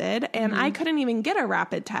got tested, and I couldn't even get a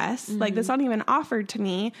rapid test. Like, that's not even offered to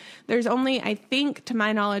me. There's only, I think, to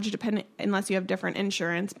my knowledge, unless you have different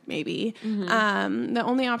insurance, maybe. The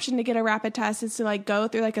only option to get a rapid test is to like go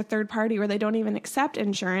through like a third party where they don't even accept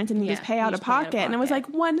insurance, and you just pay out of pocket. And it was like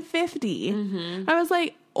 $150. I was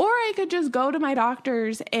like. Or I could just go to my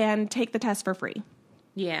doctor's and take the test for free.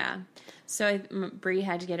 Yeah. So Brie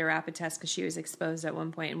had to get a rapid test because she was exposed at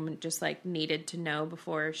one point and just like needed to know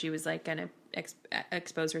before she was like going to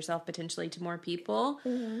expose herself potentially to more people.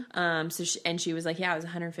 So she was like, yeah, it was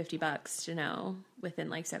 $150 to know within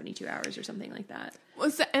like 72 hours or something like that.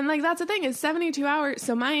 Well, and like that's the thing is 72 hours.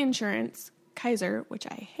 So my insurance, Kaiser, which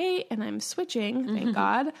I hate and I'm switching, thank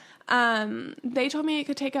God. They told me it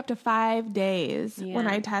could take up to 5 days when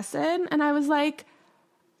I tested. And I was like,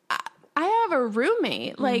 I have a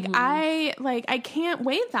roommate. Like, I can't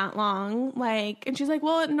wait that long. Like, and she's like,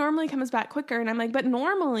 well, it normally comes back quicker. And I'm like, but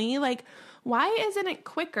normally, like, why isn't it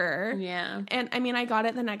quicker? Yeah. And I mean, I got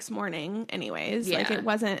it the next morning anyways. Yeah.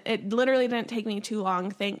 Like it literally didn't take me too long,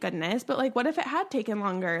 thank goodness. But like, what if it had taken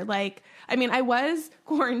longer? Like, I mean, I was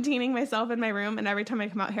quarantining myself in my room and every time I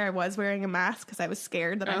come out here, I was wearing a mask because I was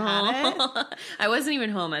scared that I had it. I wasn't even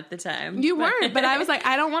home at the time. You weren't, but I was like,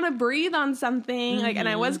 I don't want to breathe on something. Like, and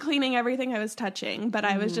I was cleaning everything I was touching, but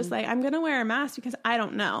I was just like, I'm going to wear a mask because I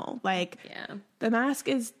don't know. Like, the mask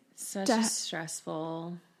is such a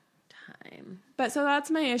stressful time. But so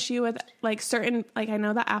that's my issue with like certain, like I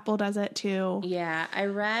know that Apple does it too. Yeah. I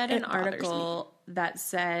read an article that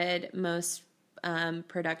said most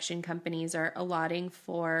production companies are allotting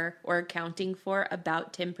for or accounting for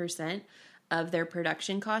about 10% of their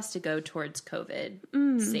production costs to go towards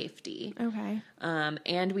COVID safety. Okay.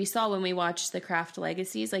 And we saw when we watched The Craft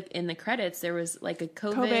Legacies, like in the credits, there was like a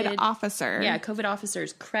COVID officer. Yeah, COVID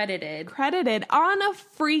officers credited on a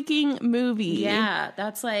freaking movie. Yeah,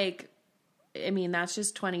 that's like, I mean, that's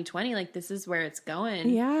just 2020. Like, this is where it's going.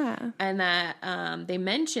 Yeah. And that they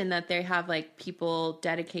mentioned that they have like people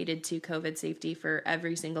dedicated to COVID safety for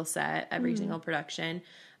every single set, every single production.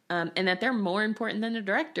 And that they're more important than the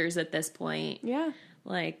directors at this point. Yeah.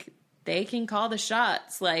 Like, they can call the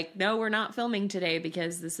shots. Like, no, we're not filming today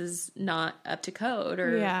because this is not up to code.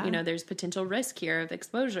 Or, there's potential risk here of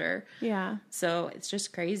exposure. Yeah. So it's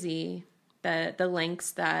just crazy the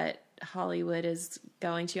lengths that Hollywood is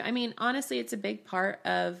going to. I mean, honestly, it's a big part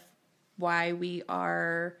of why we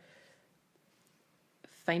are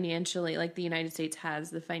financially, like the United States has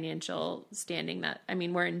the financial standing that, I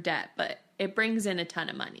mean, we're in debt, but it brings in a ton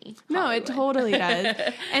of money. No, it totally does.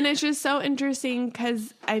 And it's just so interesting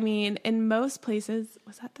because, I mean, in most places,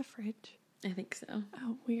 was that the fridge? I think so.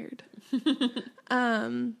 Oh, weird.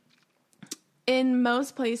 In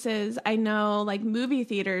most places, I know like movie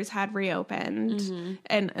theaters had reopened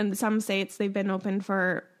and in some states they've been open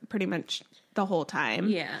for pretty much the whole time.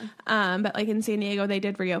 Yeah. But like in San Diego, they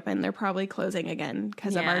did reopen. They're probably closing again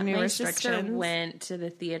because of our new restrictions. My sister went to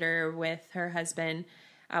the theater with her husband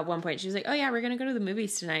at one point she was like, oh yeah, we're going to go to the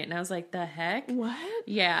movies tonight. And I was like, the heck? What?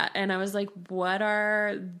 Yeah. And I was like, what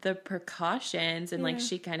are the precautions? And like,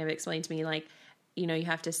 she kind of explained to me, like, you know, you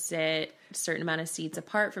have to sit a certain amount of seats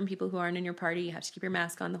apart from people who aren't in your party. You have to keep your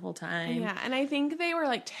mask on the whole time. Yeah, and I think they were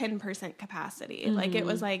like 10% capacity. Like, it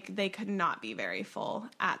was like they could not be very full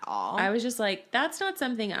at all. I was just like, that's not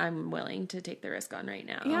something I'm willing to take the risk on right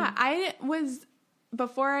now. Yeah, I was,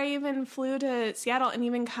 before I even flew to Seattle and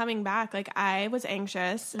even coming back, like, I was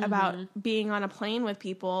anxious about being on a plane with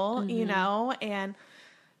people, you know, and...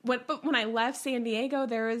 But when I left San Diego,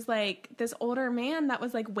 there was, like, this older man that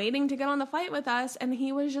was, like, waiting to get on the flight with us, and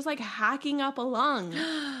he was just, like, hacking up a lung.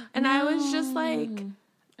 And I was just, like...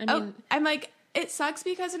 I'm like... It sucks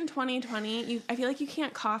because in 2020, I feel like you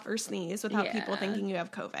can't cough or sneeze without people thinking you have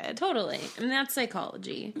COVID. Totally. I mean, that's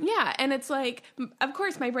psychology. Yeah, and it's like, of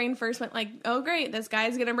course, my brain first went like, oh, great, this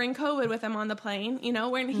guy's going to bring COVID with him on the plane, you know,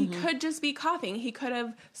 when he could just be coughing. He could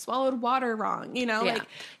have swallowed water wrong, you know? Yeah. Like,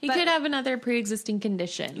 he could have another pre-existing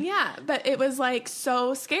condition. Yeah, but it was, like,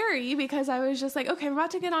 so scary because I was just like, okay, I'm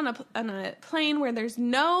about to get on a plane where there's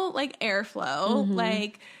no, like, airflow,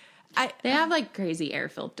 like... They have, like, crazy air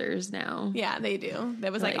filters now. Yeah, they do.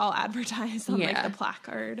 That was, like all advertised on, like, the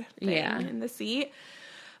placard thing in the seat.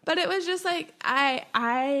 But it was just, like,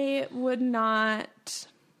 I would not...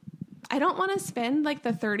 I don't want to spend, like,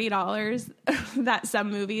 the $30 that some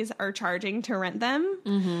movies are charging to rent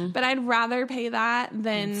them. But I'd rather pay that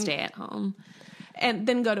than... stay at home. And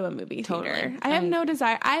then go to a movie theater. Totally. I have no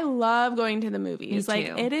desire. I love going to the movies. Like,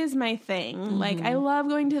 it is my thing. Like, I love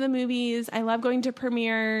going to the movies. I love going to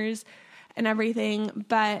premieres and everything.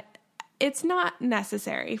 But it's not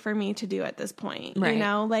necessary for me to do at this point. Right. You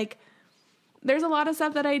know? Like, there's a lot of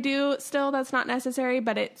stuff that I do still that's not necessary,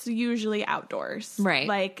 but it's usually outdoors. Right.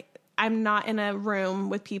 Like, I'm not in a room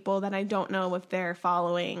with people that I don't know if they're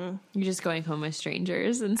following. You're just going home with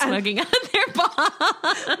strangers and smoking out their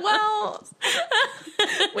bomb. Well,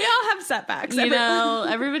 we all have setbacks. You know,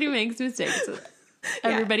 everybody makes mistakes.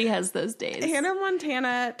 Everybody has those days. Hannah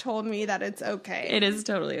Montana told me that it's okay. It is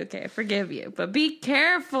totally okay. I forgive you. But be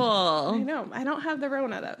careful. I know. I don't have the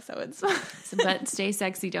Rona, though, so it's fine. But stay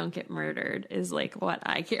sexy, don't get murdered is, like, what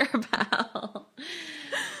I care about.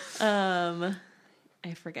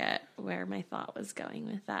 I forget where my thought was going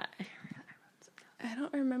with that. I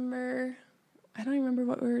don't remember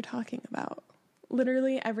what we were talking about.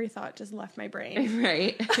 Literally every thought just left my brain.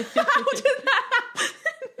 Right. How did that happen?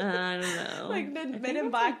 I don't know. Like, did Men in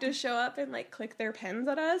Black just show up and, like, click their pens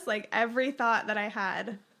at us? Like, every thought that I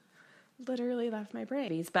had literally left my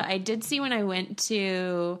brain. But I did see when I went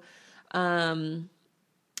to the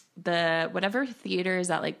whatever theater is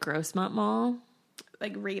at, like, Grossmont Mall.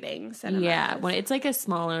 Like, Reading Cinema. Yeah, well, it's like a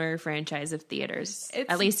smaller franchise of theaters,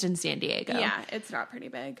 at least in San Diego. Yeah, it's not pretty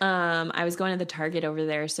big. I was going to the Target over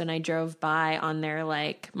there, so when I drove by on their,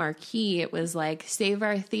 like, marquee, it was like, save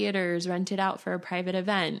our theaters, rent it out for a private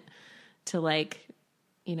event to, like,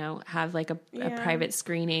 you know, have, like, a private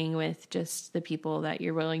screening with just the people that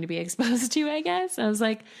you're willing to be exposed to, I guess. I was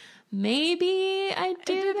like, maybe I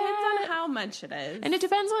do that. It depends on how much it is. And it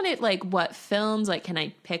depends on it, like, what films. Like, can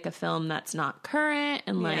I pick a film that's not current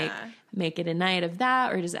and, like, make it a night of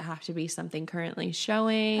that? Or does it have to be something currently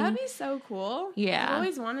showing? That'd be so cool. Yeah. I've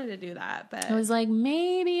always wanted to do that, but... I was like,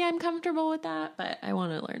 maybe I'm comfortable with that, but I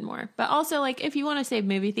want to learn more. But also, like, if you want to save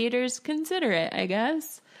movie theaters, consider it, I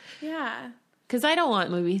guess. Yeah. Because I don't want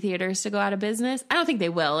movie theaters to go out of business. I don't think they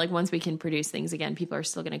will. Like, once we can produce things again, people are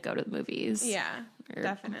still going to go to the movies. Yeah,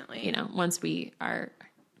 definitely. You know, once we are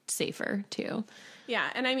safer, too. Yeah,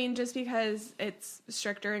 and I mean, just because it's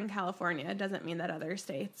stricter in California doesn't mean that other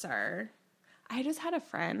states are... I just had a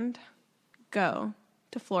friend go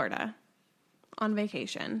to Florida on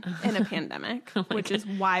vacation in a pandemic, which is,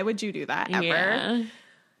 why would you do that ever? Yeah.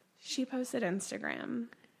 She posted Instagram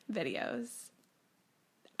videos.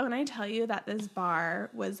 When I tell you that this bar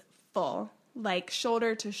was full, like,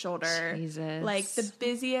 shoulder to shoulder, Jesus. Like, the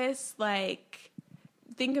busiest, like,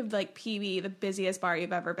 think of, like, PB, the busiest bar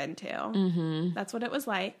you've ever been to. Mm-hmm. That's what it was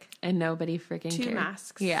like. And nobody freaking cared. 2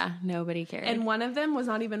 masks. Yeah, nobody cared. And one of them was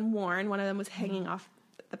not even worn. One of them was hanging off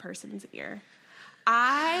the person's ear.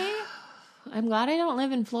 I'm glad I don't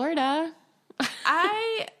live in Florida.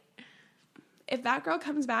 If that girl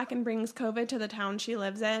comes back and brings COVID to the town she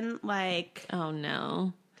lives in, like... Oh,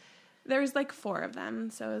 no. There's, like, 4 of them,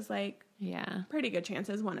 so it was, like... Yeah. Pretty good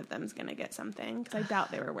chances one of them's going to get something, because I doubt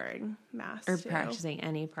they were wearing masks, or practicing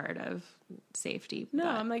any part of safety. No,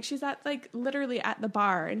 I'm like, she's at, like, literally at the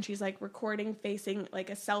bar, and she's, like, recording facing, like,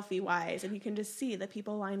 a selfie-wise, and you can just see the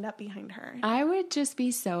people lined up behind her. I would just be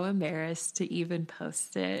so embarrassed to even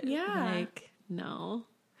post it. Yeah. Like, no.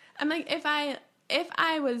 I'm like, if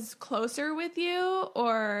I was closer with you,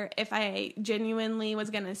 or if I genuinely was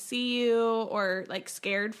going to see you, or like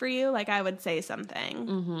scared for you, like I would say something.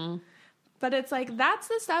 Mm-hmm. But it's like, that's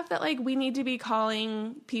the stuff that like we need to be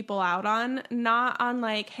calling people out on, not on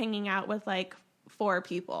like hanging out with like 4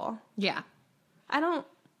 people. Yeah. Not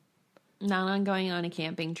on going on a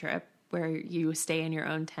camping trip where you stay in your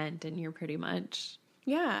own tent and you're pretty much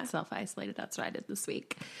self-isolated. That's what I did this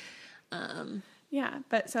week. Yeah,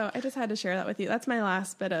 but so I just had to share that with you. That's my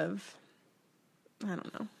last bit of, I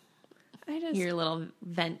don't know. Your little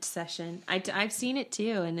vent session. I've seen it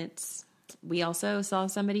too, and we also saw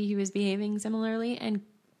somebody who was behaving similarly and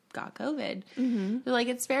got COVID. Mm-hmm. So, like,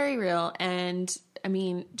 it's very real. And I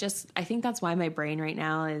mean, I think that's why my brain right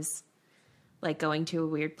now is like going to a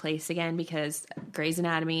weird place again, because Grey's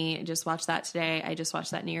Anatomy, I just watched that today. I just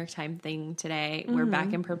watched that New York Times thing today. Mm-hmm. We're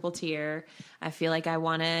back in purple tier. I feel like I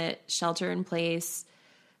want to shelter in place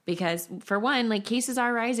because, for one, like, cases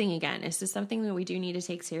are rising again. It's just something that we do need to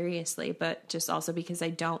take seriously, but just also because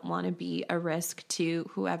I don't want to be a risk to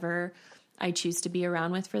whoever I choose to be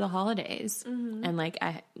around with for the holidays. Mm-hmm. And like,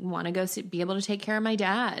 I want to go be able to take care of my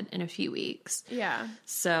dad in a few weeks. Yeah.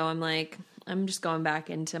 So I'm like, I'm just going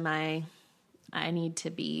back into I need to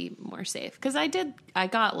be more safe. Because I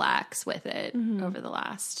got lax with it over the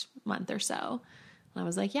last month or so. And I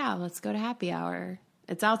was like, yeah, let's go to happy hour.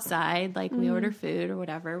 It's outside. Like, we order food or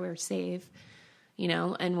whatever. We're safe. You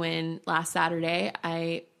know, and when last Saturday,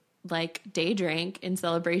 I like day drank in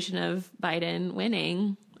celebration of Biden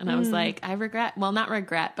winning. And I was like, not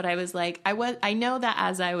regret, but I was like, I know that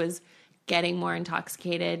as I was getting more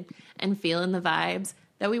intoxicated and feeling the vibes,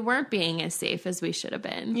 that we weren't being as safe as we should have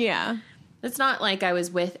been. Yeah. It's not like I was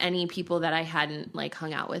with any people that I hadn't like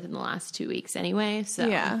hung out with in the last 2 weeks anyway. So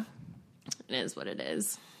yeah, it is what it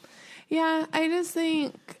is. Yeah, I just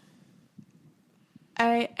think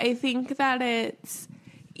I think that it's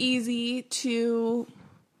easy to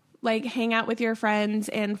like hang out with your friends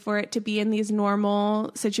and for it to be in these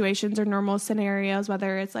normal situations or normal scenarios,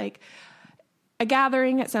 whether it's like a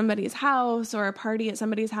gathering at somebody's house or a party at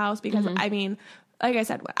somebody's house, because I mean, like I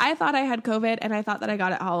said, I thought I had COVID and I thought that I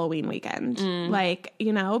got it Halloween weekend. Like,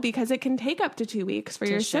 you know, because it can take up to 2 weeks for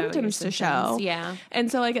your symptoms to show. Yeah.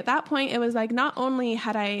 And so like at that point, it was like, not only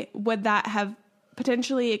would that have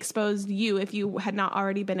potentially exposed you if you had not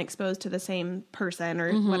already been exposed to the same person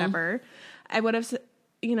or whatever, I would have,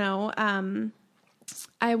 you know,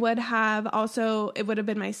 I would have also, it would have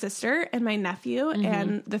been my sister and my nephew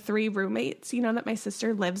and the 3 roommates, you know, that my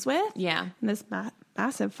sister lives with. Yeah. In this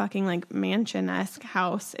massive fucking like mansion-esque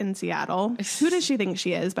house in Seattle. Who does she think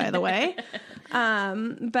she is, by the way?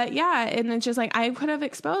 But yeah, and it's just like, I could have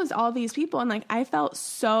exposed all these people and like, I felt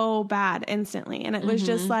so bad instantly. And it was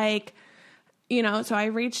just like, you know, so I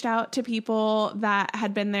reached out to people that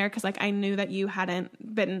had been there because, like, I knew that you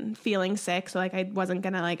hadn't been feeling sick. So, like, I wasn't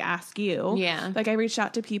going to, like, ask you. Yeah. Like, I reached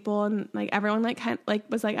out to people and, like, everyone, like,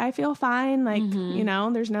 was like, I feel fine. Like, you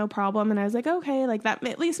know, there's no problem. And I was like, okay, like, that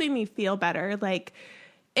at least made me feel better. Like,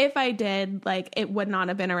 if I did, like, it would not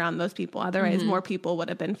have been around those people. Otherwise, more people would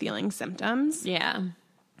have been feeling symptoms. Yeah.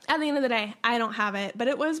 At the end of the day, I don't have it, but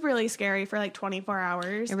it was really scary for like 24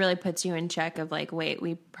 hours. It really puts you in check of like, wait,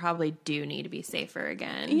 we probably do need to be safer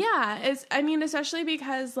again. Yeah. I mean, especially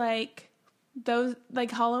because like those, like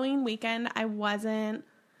Halloween weekend, I wasn't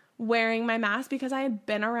wearing my mask because I had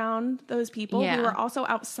been around those people who were also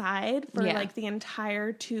outside for like the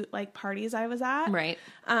entire 2 like parties I was at. Right.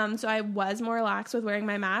 So I was more lax with wearing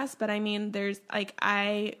my mask, but I mean, there's like,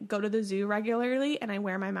 I go to the zoo regularly and I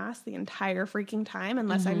wear my mask the entire freaking time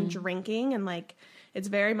unless I'm drinking, and like, it's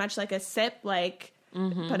very much like a sip, like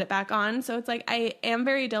put it back on. So it's like, I am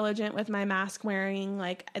very diligent with my mask wearing.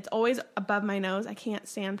 Like, it's always above my nose. I can't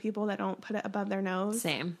stand people that don't put it above their nose.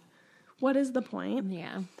 Same. What is the point?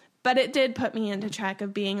 Yeah. But it did put me into check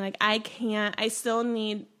of being like, I still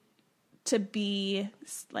need to be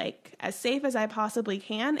like as safe as I possibly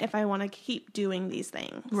can if I want to keep doing these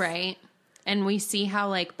things. Right. And we see how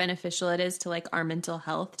like beneficial it is to like our mental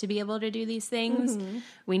health to be able to do these things.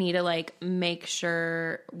 We need to like make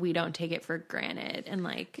sure we don't take it for granted and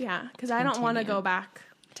like, yeah, because I don't want to go back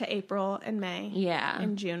to April and May. Yeah.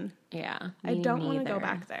 And June. Yeah. I don't want to go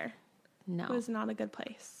back there. No. It was not a good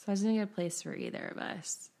place. It wasn't a good place for either of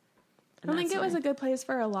us. I don't think it was a good place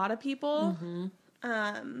for a lot of people.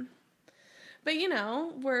 But you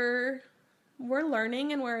know, we're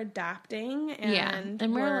learning and we're adapting,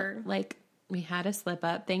 and we're like, we had a slip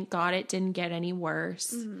up. Thank God it didn't get any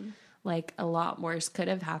worse. like a lot worse could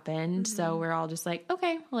have happened. So we're all just like,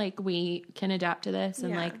 okay, like we can adapt to this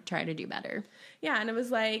and like try to do better. Yeah, and it was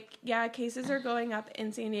like, yeah, cases are going up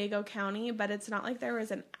in San Diego County, but it's not like there was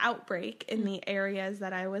an outbreak in the areas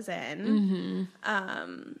that I was in.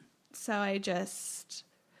 So it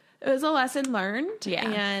was a lesson learned. Yeah.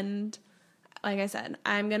 And like I said,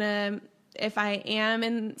 if I am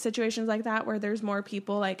in situations like that where there's more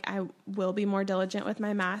people, like I will be more diligent with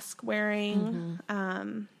my mask wearing.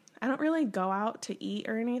 I don't really go out to eat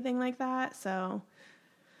or anything like that. So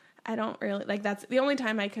I don't really, like, that's the only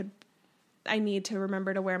time I need to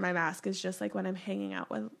remember to wear my mask is just like when I'm hanging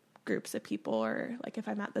out with groups of people or like if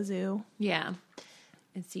I'm at the zoo. Yeah.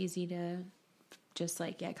 It's easy to just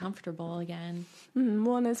like get comfortable again.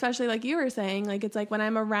 Well, and especially like you were saying, like it's like when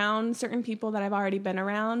I'm around certain people that I've already been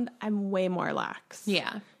around, I'm way more lax.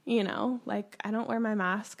 Yeah. You know, like I don't wear my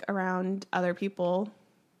mask around other people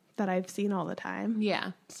that I've seen all the time.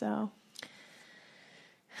 Yeah. So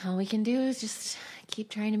all we can do is just keep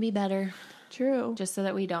trying to be better. True. Just so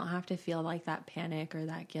that we don't have to feel like that panic or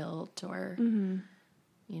that guilt or, you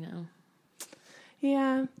know.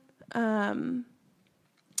 Yeah.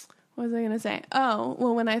 What was I going to say? Oh,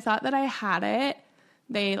 well, when I thought that I had it,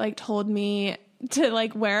 they like told me to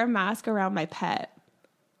like wear a mask around my pet.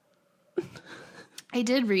 I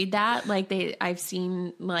did read that. Like I've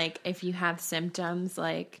seen like if you have symptoms,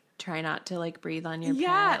 like try not to like breathe on your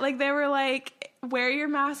Yeah, pet. like they were like, wear your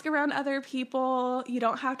mask around other people. You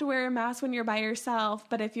don't have to wear a mask when you're by yourself,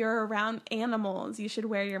 but if you're around animals, you should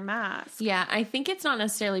wear your mask. Yeah, I think it's not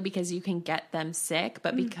necessarily because you can get them sick,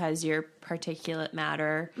 but because your particulate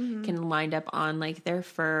matter can wind up on like their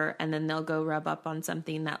fur and then they'll go rub up on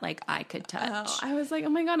something that like I could touch. Oh, I was like, oh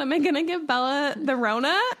my God, am I going to give Bella the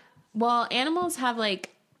Rona? Well, animals have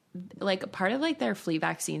like part of like their flea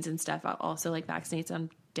vaccines and stuff also like vaccinates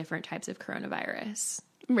on different types of coronavirus.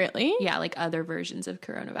 Really? Yeah, like other versions of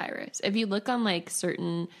coronavirus. If you look on like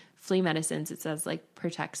certain flea medicines, it says like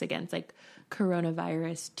protects against like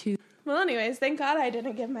coronavirus 2. Well, anyways, thank God I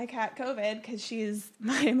didn't give my cat COVID because she's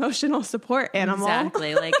my emotional support animal.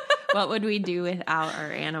 Exactly. Like, what would we do without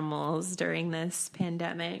our animals during this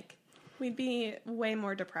pandemic? We'd be way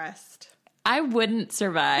more depressed. I wouldn't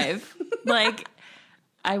survive. Like,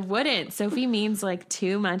 I wouldn't. Sophie means like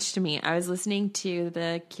too much to me. I was listening to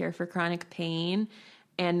the Cure for Chronic Pain,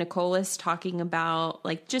 and Nicole was talking about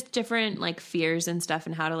like just different like fears and stuff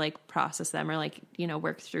and how to like process them or like, you know,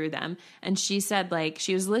 work through them. And she said like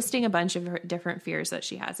she was listing a bunch of her different fears that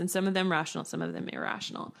she has, and some of them rational, some of them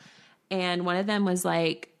irrational. And one of them was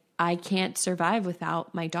like, I can't survive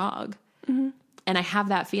without my dog. Mm-hmm. And I have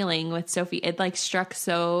that feeling with Sophie. It like struck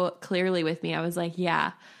so clearly with me. I was like,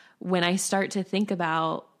 yeah, when I start to think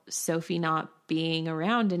about Sophie not being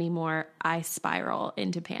around anymore, I spiral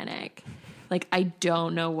into panic. Like, I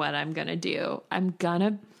don't know what I'm going to do.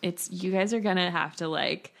 You guys are going to have to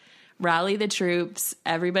like rally the troops.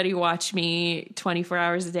 Everybody watch me 24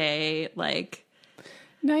 hours a day. Like,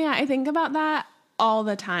 no, yeah, I think about that all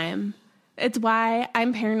the time. It's why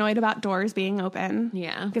I'm paranoid about doors being open.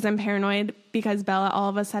 Yeah. Because I'm paranoid because Bella all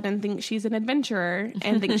of a sudden thinks she's an adventurer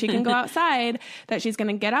and thinks she can go outside, that she's going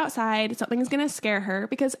to get outside, something's going to scare her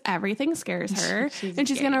because everything scares her. And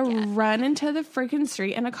she's going to run into the freaking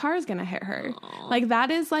street and a car is going to hit her. Aww. Like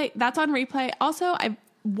that's on replay. Also, I've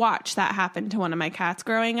watched that happen to one of my cats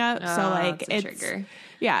growing up. So like it's a trigger.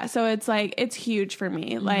 Yeah, so it's like it's huge for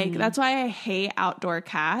me. Like that's why I hate outdoor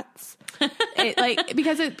cats.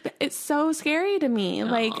 Because it's so scary to me.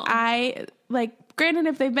 Aww. Like granted,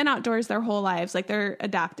 if they've been outdoors their whole lives, like they're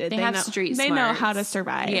adapted. They have street smarts. They know how to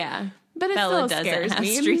survive. Yeah. But it Bella still doesn't scares have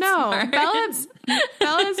me. Street No, smarts.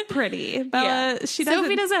 Bella's pretty. Bella, yeah. she doesn't.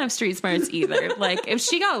 Sophie doesn't have street smarts either. Like if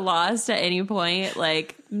she got lost at any point,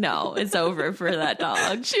 like no, it's over for that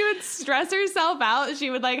dog. She would stress herself out.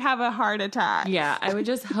 She would like have a heart attack. Yeah, I would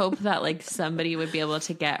just hope that like somebody would be able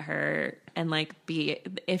to get her and like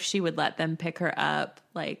if she would let them pick her up,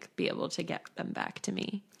 like be able to get her back to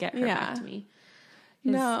me.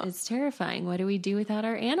 No, it's terrifying. What do we do without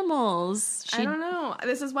our animals? I don't know.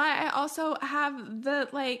 This is why I also have the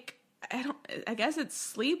like I guess it's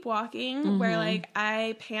sleepwalking where like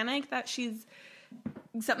I panic that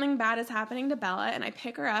something bad is happening to Bella and I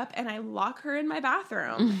pick her up and I lock her in my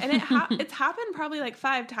bathroom. And it's happened probably like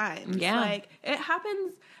 5 times. Yeah. Like it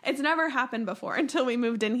happens. It's never happened before until we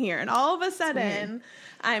moved in here. And all of a sudden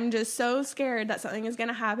I'm just so scared that something is going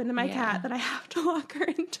to happen to my cat that I have to lock her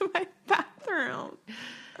into my bathroom.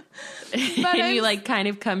 And you like kind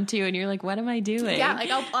of come to and you're like, what am I doing? Yeah, like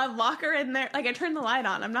I'll lock her in there. Like I turn the light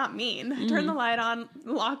on. I'm not mean. I turn the light on,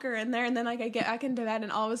 lock her in there, and then like I get back into bed,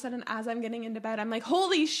 and all of a sudden, as I'm getting into bed, I'm like,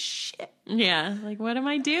 holy shit! Yeah. Like, what am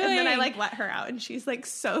I doing? And then I like let her out and she's like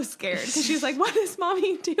so scared because she's like, what is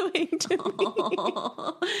mommy doing to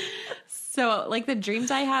me? So like the dreams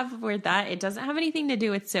I have where that, it doesn't have anything to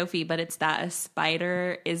do with Sophie, but it's that a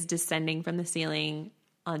spider is descending from the ceiling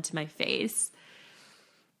onto my face.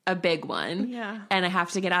 A big one. Yeah. And I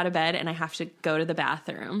have to get out of bed and I have to go to the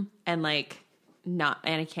bathroom and like and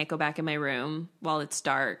I can't go back in my room while it's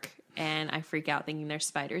dark. And I freak out thinking there's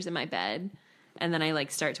spiders in my bed. And then I like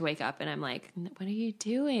start to wake up and I'm like, what are you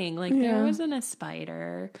doing? Like there wasn't a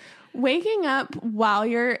spider. Waking up while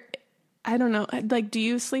you're, I don't know, like, do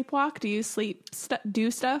you sleepwalk? Do you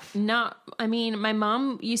do stuff? No, I mean, my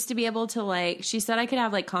mom used to be able to like, she said I could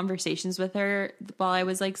have like conversations with her while I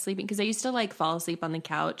was like sleeping. Cause I used to like fall asleep on the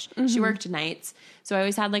couch. Mm-hmm. She worked nights. So I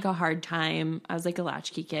always had like a hard time. I was like a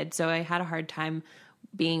latchkey kid. So I had a hard time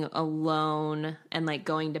being alone and like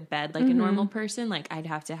going to bed like a normal person. Like I'd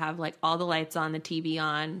have to have like all the lights on, the TV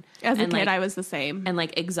on. As a kid, like, I was the same. And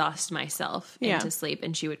like exhaust myself into sleep.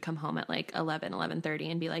 And she would come home at like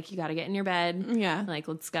 11:30 and be like, you got to get in your bed. Yeah. Like,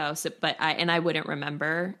 let's go. So, but I wouldn't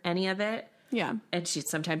remember any of it. Yeah. And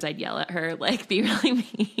sometimes I'd yell at her, like be really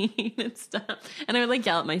mean and stuff. And I would like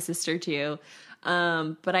yell at my sister too.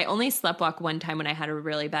 But I only sleptwalk one time when I had a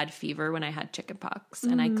really bad fever when I had chickenpox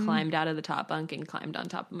and I climbed out of the top bunk and climbed on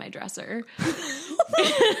top of my dresser. Climbed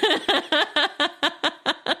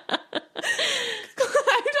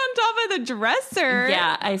on top of the dresser.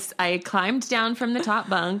 Yeah. I climbed down from the top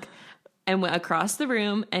bunk and went across the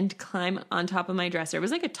room and climbed on top of my dresser. It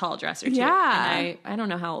was like a tall dresser too. Yeah. And I don't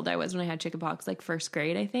know how old I was when I had chickenpox, like first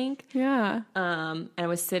grade, I think. Yeah. And I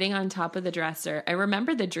was sitting on top of the dresser. I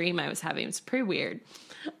remember the dream I was having. It was pretty weird.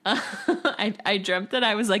 I dreamt that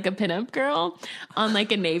I was like a pinup girl on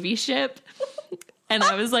like a Navy ship. And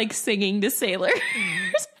I was like singing to sailors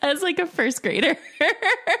as like a first grader.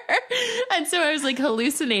 And so I was like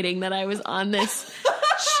hallucinating that I was on this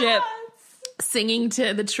ship singing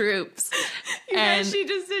to the troops. And she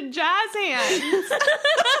just did jazz hands.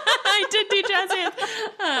 I did do jazz hands.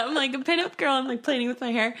 I'm like a pinup girl. I'm like playing with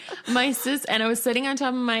my hair. And I was sitting on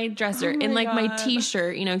top of my dresser in like my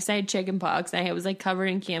t-shirt, you know, because I had chickenpox. I was like covered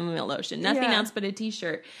in chamomile lotion, nothing else but a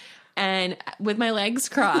t-shirt. And with my legs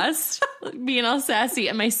crossed, being all sassy.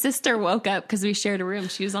 And my sister woke up because we shared a room.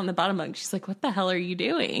 She was on the bottom bunk. She's like, what the hell are you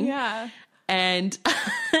doing? Yeah. And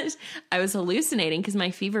I was hallucinating because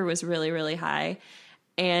my fever was really, really high.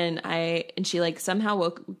 And she like somehow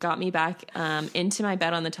got me back into my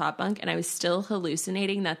bed on the top bunk. And I was still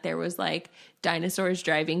hallucinating that there was like dinosaurs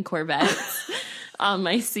driving Corvettes on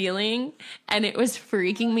my ceiling. And it was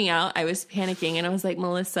freaking me out. I was panicking and I was like,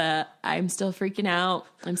 Melissa, I'm still freaking out.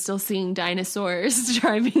 I'm still seeing dinosaurs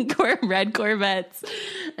driving red Corvettes.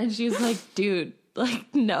 And she was like, dude,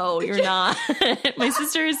 like, no, you're not. My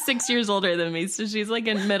sister is 6 years older than me, so she's like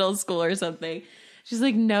in middle school or something. She's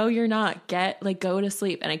like, no, you're not. Go to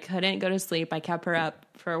sleep. And I couldn't go to sleep. I kept her up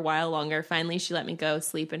for a while longer. Finally, she let me go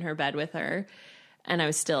sleep in her bed with her. And I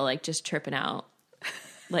was still like just tripping out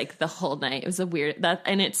like the whole night. It was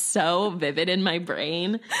and it's so vivid in my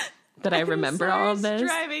brain that I remember all of this.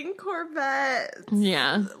 Driving Corvettes.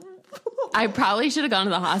 Yeah. I probably should have gone to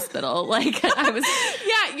the hospital. Like I was.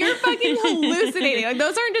 Yeah, you're fucking hallucinating. Like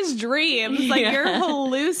those aren't just dreams. Like you're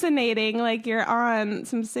hallucinating. Like you're on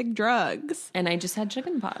some sick drugs. And I just had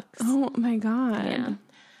chickenpox. Oh my god. Yeah,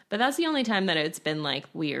 but that's the only time that it's been like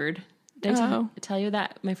weird. Did I tell you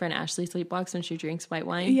that my friend Ashley sleepwalks when she drinks white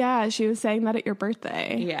wine? Yeah, she was saying that at your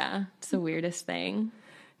birthday. Yeah, it's the weirdest thing.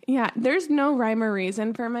 Yeah, there's no rhyme or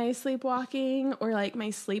reason for my sleepwalking or like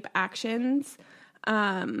my sleep actions.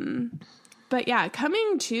 But yeah,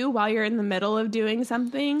 coming to while you're in the middle of doing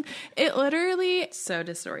something, it literally so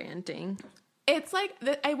disorienting. It's like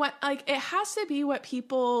it has to be what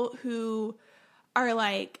people who are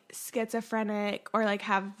like schizophrenic or like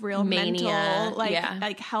have real mania, mental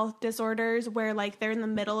like health disorders where like they're in the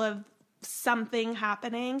middle of something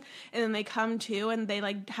happening and then they come to and they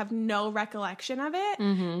like have no recollection of it.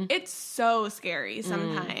 Mm-hmm. It's so scary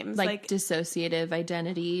sometimes. Like dissociative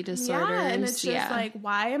identity disorders. Yeah, and it's just like,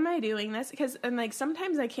 why am I doing this? And like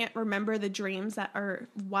sometimes I can't remember the dreams that are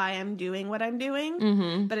why I'm doing what I'm doing.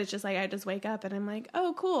 Mm-hmm. But it's just like I just wake up and I'm like,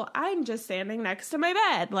 oh cool, I'm just standing next to my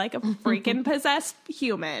bed like a freaking possessed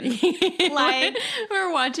human. Like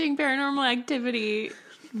we're watching Paranormal Activity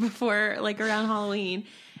before like around Halloween.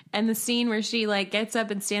 And the scene where she like gets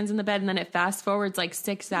up and stands in the bed and then it fast forwards like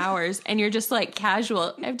 6 hours and you're just like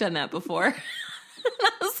casual. I've done that before.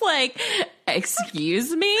 I was like,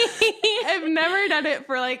 excuse me? I've never done it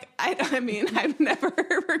for like, I mean, I've never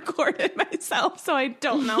recorded myself, so I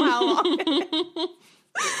don't know how long.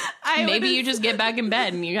 Maybe you just get back in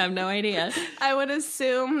bed and you have no idea. I would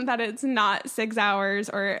assume that it's not 6 hours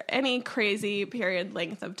or any crazy period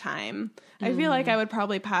length of time. I feel like I would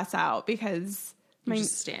probably pass out because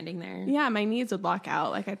just standing there. Yeah, my knees would lock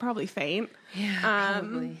out. Like I'd probably faint. Yeah,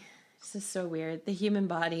 probably. This is so weird. The human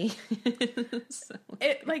body.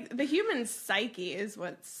 Like the human psyche is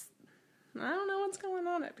I don't know what's going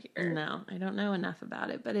on up here. No, I don't know enough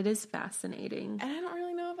about it, but it is fascinating. And I don't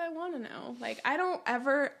really know if I want to know. Like, I don't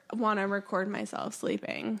ever want to record myself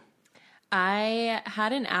sleeping. I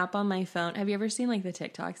had an app on my phone. Have you ever seen like the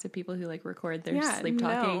TikToks of people who like record their sleep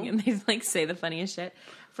talking and they like say the funniest shit?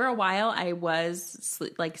 For a while, I was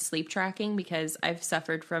sleep tracking because I've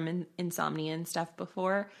suffered from insomnia and stuff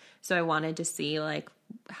before. So I wanted to see like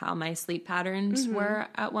how my sleep patterns were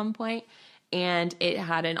at one point. And it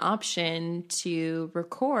had an option to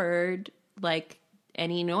record like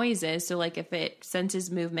any noises. So like if it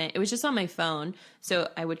senses movement, it was just on my phone. So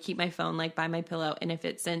I would keep my phone like by my pillow. And if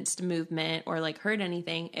it sensed movement or like heard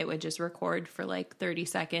anything, it would just record for like 30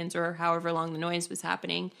 seconds or however long the noise was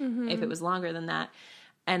happening. If it was longer than that.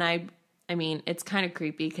 And I mean, it's kind of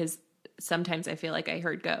creepy because sometimes I feel like I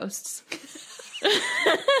heard ghosts.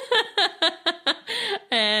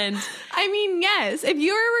 And I mean, yes, if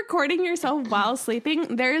you are recording yourself while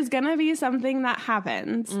sleeping, there is going to be something that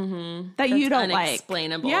happens that you don't like.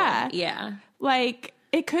 Unexplainable. Yeah. Like,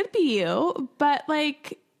 it could be you, but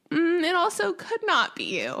like, it also could not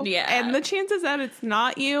be you. Yeah. And the chances that it's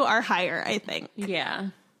not you are higher, I think. Yeah.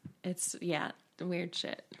 It's, weird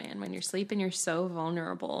shit, man. When you're sleeping, you're so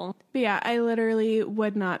vulnerable. But yeah, I literally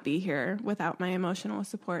would not be here without my emotional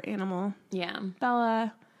support animal. Yeah.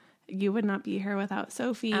 Bella. You would not be here without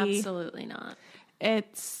Sophie. Absolutely not.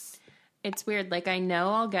 It's weird. Like, I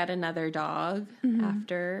know I'll get another dog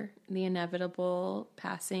after the inevitable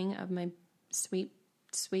passing of my sweet,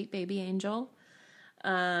 sweet baby Angel.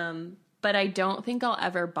 But I don't think I'll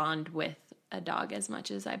ever bond with a dog as much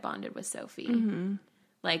as I bonded with Sophie.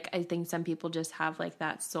 Like, I think some people just have, like,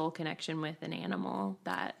 that soul connection with an animal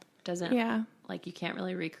that doesn't, like, you can't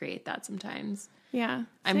really recreate that sometimes. Yeah. Same.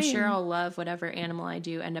 I'm sure I'll love whatever animal I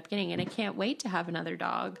do end up getting. And I can't wait to have another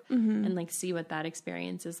dog and like see what that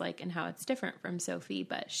experience is like and how it's different from Sophie.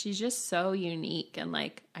 But she's just so unique. And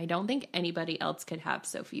like, I don't think anybody else could have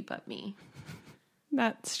Sophie but me.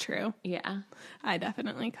 That's true. Yeah. I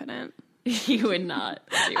definitely couldn't. You would not.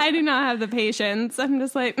 I do not have the patience. I'm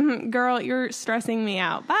just like, girl, you're stressing me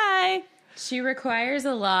out. Bye. She requires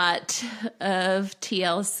a lot of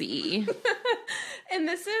TLC. And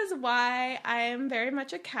this is why I am very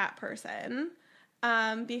much a cat person,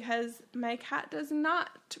 because my cat does not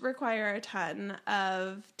require a ton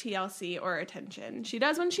of TLC or attention. She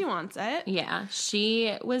does when she wants it. Yeah,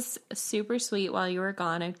 she was super sweet while you were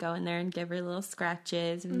gone. I'd go in there and give her little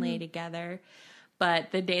scratches and lay together.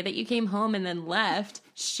 But the day that you came home and then left,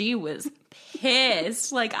 she was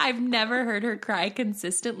pissed. Like, I've never heard her cry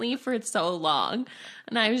consistently for so long.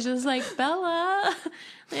 And I was just like, Bella,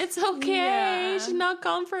 it's okay. Yeah. She's not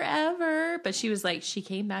gone forever. But she was like, she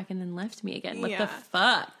came back and then left me again. What the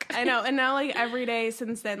fuck? I know. And now, like, every day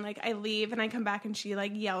since then, like, I leave and I come back and she,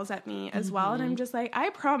 like, yells at me as well. And I'm just like, I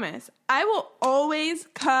promise, I will always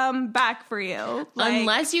come back for you. Like,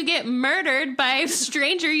 unless you get murdered by a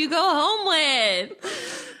stranger you go home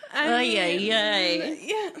with. Yeah,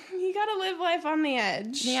 you gotta live life on the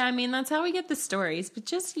edge. Yeah, I mean, that's how we get the stories. But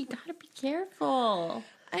just, you gotta be careful.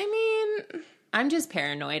 I mean, I'm just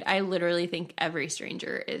paranoid. I literally think every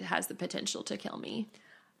stranger has the potential to kill me.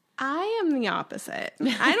 I am the opposite.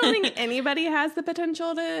 I don't think anybody has the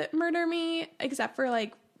potential to murder me except for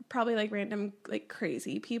like probably like random like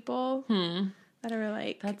crazy people that are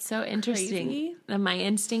like, that's so interesting. Crazy. And my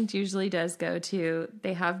instinct usually does go to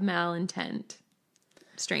they have malintent,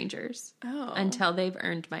 strangers, until they've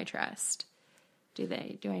earned my trust. Do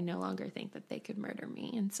I no longer think that they could murder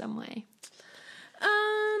me in some way?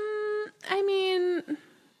 I mean,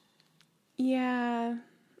 yeah,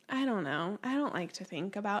 I don't know. I don't like to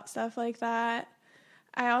think about stuff like that.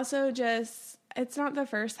 I also it's not the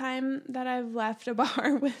first time that I've left a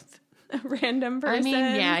bar with a random person. I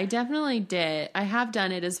mean, yeah, I definitely did. I have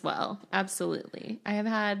done it as well. Absolutely. I have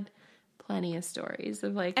had plenty of stories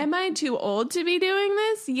of like, am I too old to be doing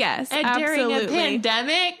this? Yes, and absolutely. During a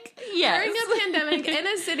pandemic? Yes. During a pandemic in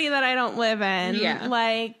a city that I don't live in. Yeah.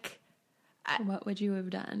 Like, what would you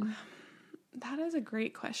have done? That is a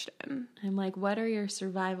great question. I'm like, what are your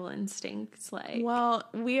survival instincts like? Well,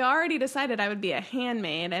 we already decided I would be a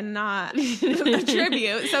handmaid and not a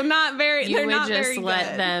tribute, so not very. You they're would not just very let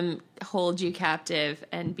good. them hold you captive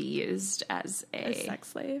and be used as a sex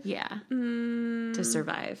slave. Yeah, to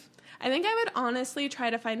survive. I think I would honestly try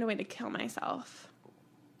to find a way to kill myself.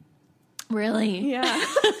 Really? Yeah.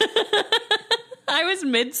 I was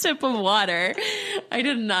mid-sip of water. I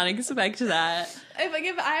did not expect that.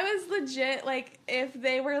 If I was legit, like, if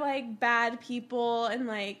they were, like, bad people and,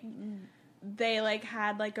 like, they, like,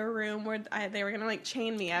 had, like, a room where they were gonna, like,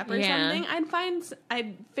 chain me up or something,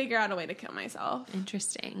 I'd figure out a way to kill myself.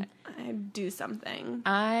 Interesting. I'd do something.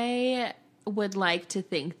 I would like to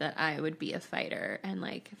think that I would be a fighter and,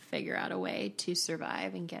 like, figure out a way to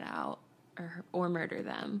survive and get out or murder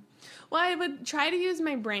them. Well, I would try to use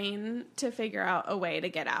my brain to figure out a way to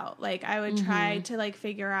get out. Like, I would try to, like,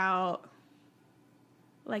 figure out,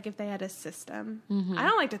 like, if they had a system. I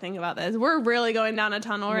don't like to think about this. We're really going down a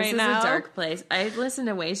tunnel right now. This is a dark place. I listen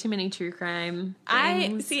to way too many true crime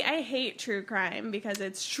things. I hate true crime because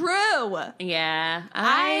it's true. Yeah.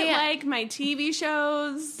 I like my TV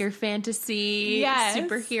shows. Your fantasy. Yes.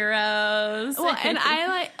 Superheroes. Well, and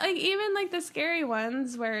I like even, like, the scary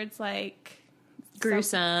ones where it's, like...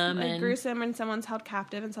 gruesome gruesome and someone's held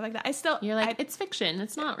captive and stuff like that. You're like, it's fiction.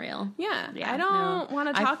 It's not real. Yeah. I don't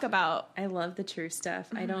want to talk about. I love the true stuff.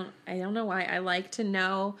 I don't know why. I like to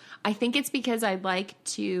know. I think it's because I like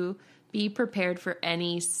to be prepared for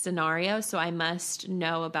any scenario. So I must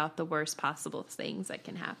know about the worst possible things that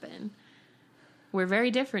can happen. We're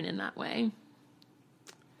very different in that way.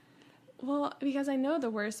 Well, because I know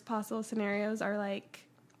the worst possible scenarios are like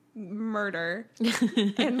murder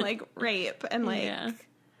and like rape and like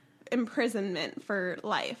imprisonment for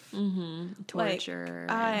life, torture.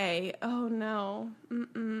 Like, oh no,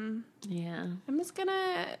 yeah. I'm just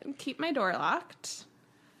gonna keep my door locked,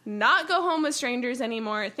 not go home with strangers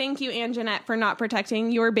anymore. Thank you, Aunt Jeanette, for not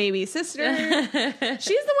protecting your baby sister. She's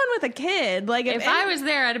the one with a kid. Like, if I was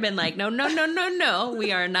there, I'd have been like, no,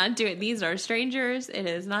 we are not doing. These are strangers. It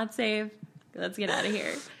is not safe. Let's get out of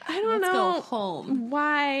here. I don't know. Let's go home.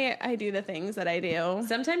 Why I do the things that I do.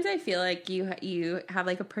 Sometimes I feel like you have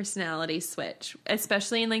like a personality switch,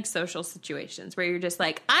 especially in like social situations where you're just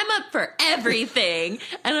like, I'm up for everything.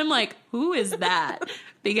 And I'm like, who is that?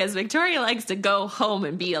 Because Victoria likes to go home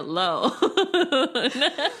and be alone.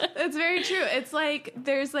 It's very true. It's like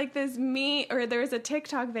there's like this there was a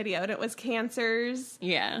TikTok video and it was cancers.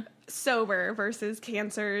 Yeah. Sober versus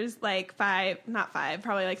cancers like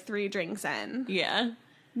probably like 3 drinks in. Yeah.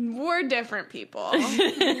 We're different people.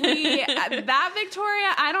 That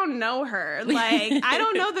Victoria, I don't know her. Like, I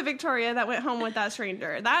don't know the Victoria that went home with that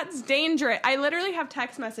stranger. That's dangerous. I literally have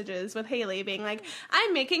text messages with Haley being like,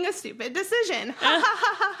 I'm making a stupid decision.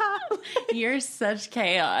 You're such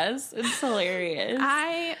chaos. It's hilarious.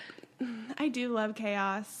 I do love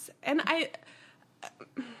chaos. And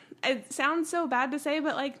it sounds so bad to say,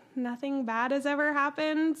 but like nothing bad has ever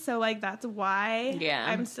happened. So like that's why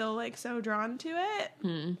I'm still like so drawn to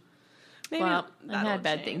it. Maybe well, I've had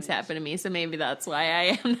bad things happen to me, so maybe that's why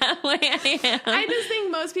I am that way I am. I just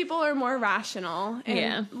think most people are more rational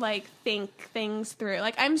and like think things through.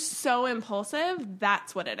 Like I'm so impulsive.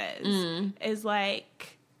 That's what it is. Is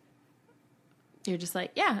like you're just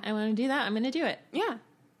like, yeah, I want to do that. I'm going to do it. Yeah.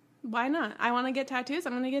 Why not? I want to get tattoos.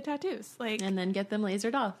 I'm going to get tattoos. Like, and then get them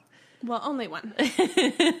lasered off. Well, only one.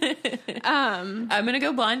 I'm going to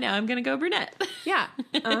go blonde now. I'm going to go brunette. Yeah.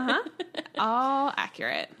 All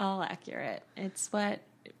accurate. All accurate. It's what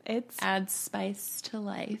adds spice to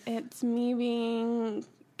life. It's me being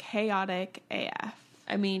chaotic AF.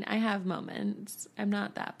 I mean, I have moments. I'm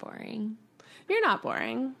not that boring. You're not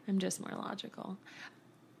boring. I'm just more logical.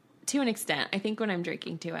 To an extent. I think when I'm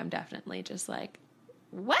drinking too, I'm definitely just like,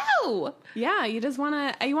 wow. Yeah, you just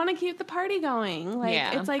want to keep the party going.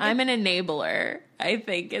 Like it's like I'm an enabler, I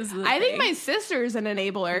think I think my sister's an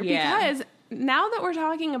enabler because now that we're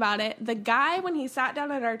talking about it, the guy when he sat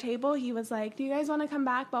down at our table, he was like, "Do you guys want to come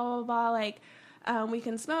back blah blah blah like we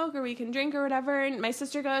can smoke or we can drink or whatever." And my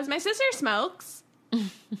sister goes, "My sister smokes."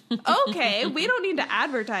 Okay, we don't need to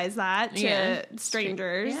advertise that to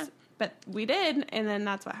strangers. Yeah. But we did, and then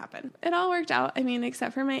that's what happened. It all worked out. I mean,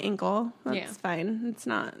 except for my ankle. That's fine. It's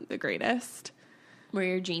not the greatest. Were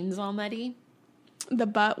your jeans all muddy? The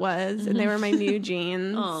butt was, and they were my new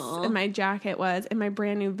jeans. Aww. And my jacket was, and my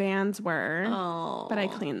brand new Vans were. Oh, but I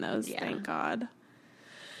cleaned those, thank God.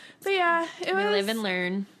 But yeah, it was... live and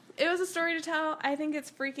learn. It was a story to tell. I think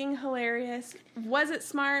it's freaking hilarious. Was it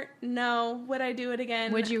smart? No. Would I do it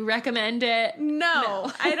again? Would you recommend it?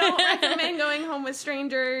 No. I don't recommend going home with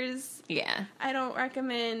strangers. Yeah. I don't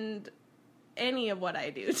recommend any of what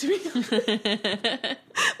I do, to be honest.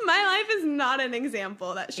 My life is not an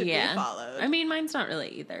example that should be followed. I mean, mine's not really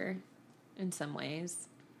either, in some ways.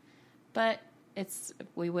 But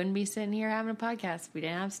we wouldn't be sitting here having a podcast if we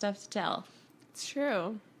didn't have stuff to tell. It's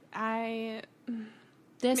true.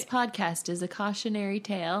 This podcast is a cautionary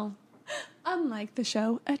tale. Unlike the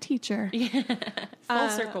show, A Teacher. Full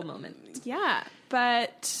circle moment. Yeah,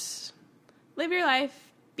 but live your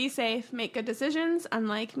life, be safe, make good decisions,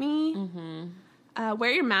 unlike me.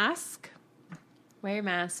 Wear your mask. Wear your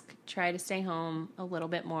mask. Try to stay home a little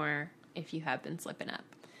bit more if you have been slipping up.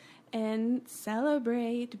 And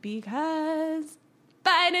celebrate because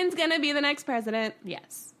Biden's going to be the next president.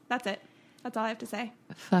 Yes. That's it. That's all I have to say.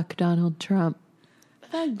 Fuck Donald Trump.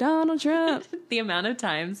 Fuck Donald Trump. The amount of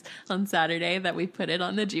times on Saturday that we put it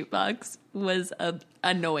on the jukebox was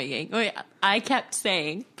annoying. I kept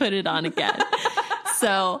saying, put it on again.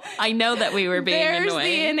 So I know that we were being annoying.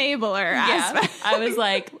 There's the enabler aspect. I was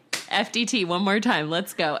like, FDT, one more time,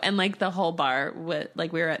 let's go. And like the whole bar, we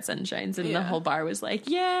were at Sunshine's and the whole bar was like,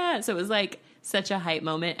 yeah. So it was like such a hype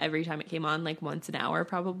moment every time it came on, like once an hour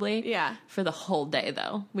probably. Yeah. For the whole day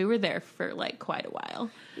though. We were there for like quite a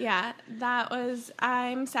while. Yeah,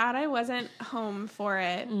 I'm sad I wasn't home for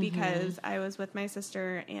it because I was with my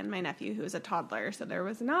sister and my nephew who was a toddler. So there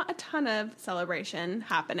was not a ton of celebration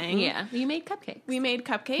happening. Yeah. You made cupcakes. We made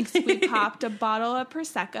cupcakes. We popped a bottle of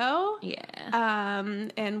Prosecco. Yeah.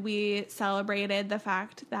 And we celebrated the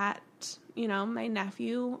fact that, you know, my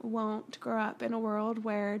nephew won't grow up in a world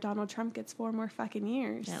where Donald Trump gets 4 more fucking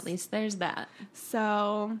years. At least there's that.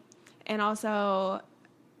 So, and also,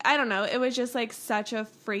 I don't know, it was just like such a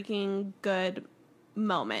freaking good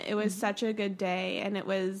moment. It was such a good day. And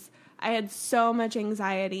I had so much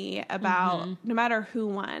anxiety about no matter who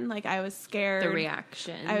won. Like, I was scared. The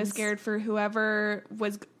reactions. I was scared for whoever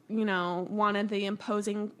was, you know, wanted the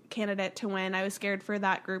imposing candidate to win. I was scared for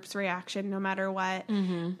that group's reaction no matter what.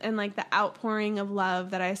 And like the outpouring of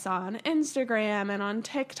love that I saw on Instagram and on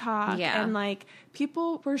TikTok. Yeah. And like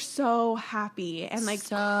people were so happy and like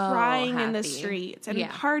crying in the streets and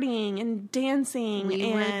partying and dancing.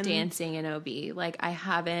 We were dancing in OB. Like I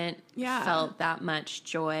haven't felt that much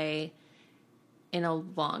joy in a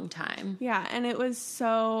long time. Yeah. And it was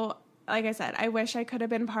so, like I said, I wish I could have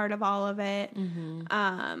been part of all of it.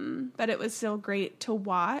 But it was still great to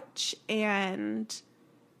watch. And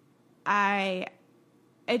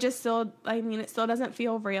it still doesn't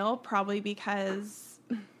feel real, probably because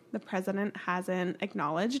the president hasn't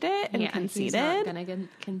acknowledged it and conceded. He's not going to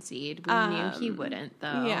concede. We knew he wouldn't,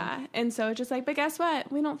 though. Yeah. And so it's just like, but guess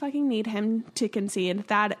what? We don't fucking need him to concede.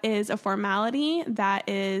 That is a formality. That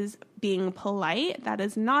is being polite. That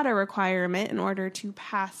is not a requirement in order to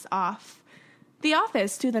pass off the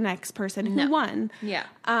office to the next person who won. Yeah.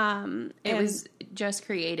 It was just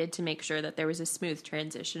created to make sure that there was a smooth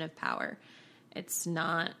transition of power. It's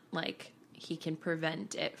not like he can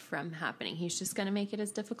prevent it from happening. He's just going to make it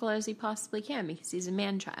as difficult as he possibly can because he's a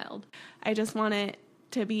man-child. I just want it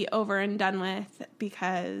to be over and done with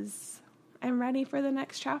because I'm ready for the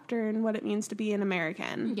next chapter and what it means to be an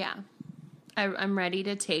American. Yeah. I'm ready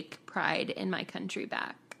to take pride in my country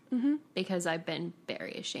back because I've been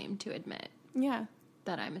very ashamed to admit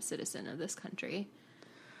that I'm a citizen of this country.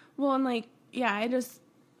 Well, and like,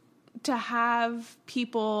 to have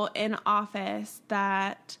people in office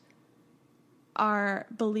that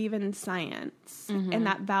believe in science and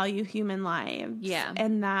that value human lives. Yeah.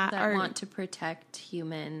 And that want to protect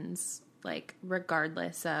humans, like,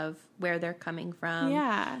 regardless of where they're coming from.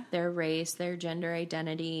 Yeah. Their race, their gender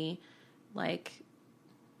identity, like,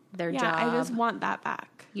 their job. I just want that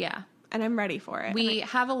back. Yeah. And I'm ready for it. We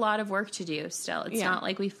have a lot of work to do still. It's not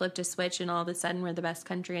like we flipped a switch and all of a sudden we're the best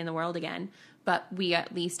country in the world again. But we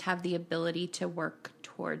at least have the ability to work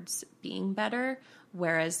towards being better.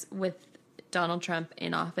 Whereas with Donald Trump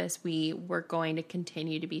in office, we were going to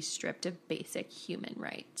continue to be stripped of basic human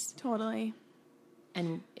rights. Totally.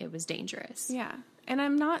 And it was dangerous. Yeah. And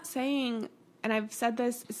I'm not saying, and I've said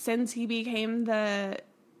this since he became the,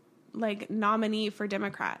 nominee for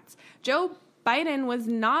Democrats. Joe Biden was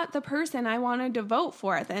not the person I wanted to vote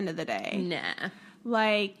for at the end of the day. Nah.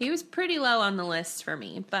 He was pretty low on the list for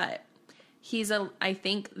me, but I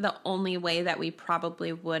think the only way that we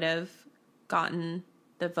probably would have gotten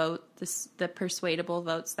the vote, the persuadable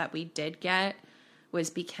votes that we did get was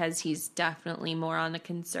because he's definitely more on the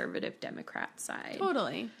conservative Democrat side.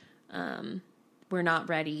 Totally. We're not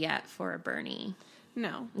ready yet for a Bernie.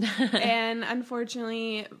 No. And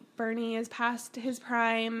unfortunately, Bernie is past his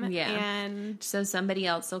prime. Yeah. And so somebody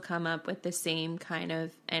else will come up with the same kind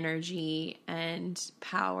of energy and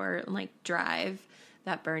power and drive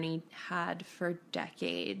that Bernie had for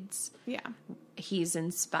decades. Yeah. He's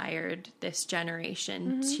inspired this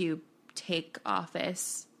generation to take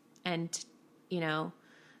office and,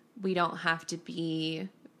 we don't have to be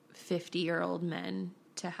 50-year-old men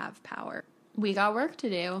to have power. We got work to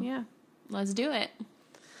do. Yeah. Let's do it.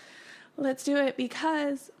 Let's do it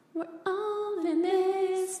because we're all in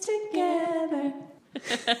this together.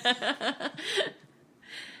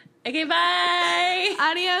 Okay, bye.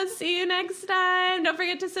 Adios. See you next time. Don't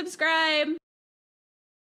forget to subscribe.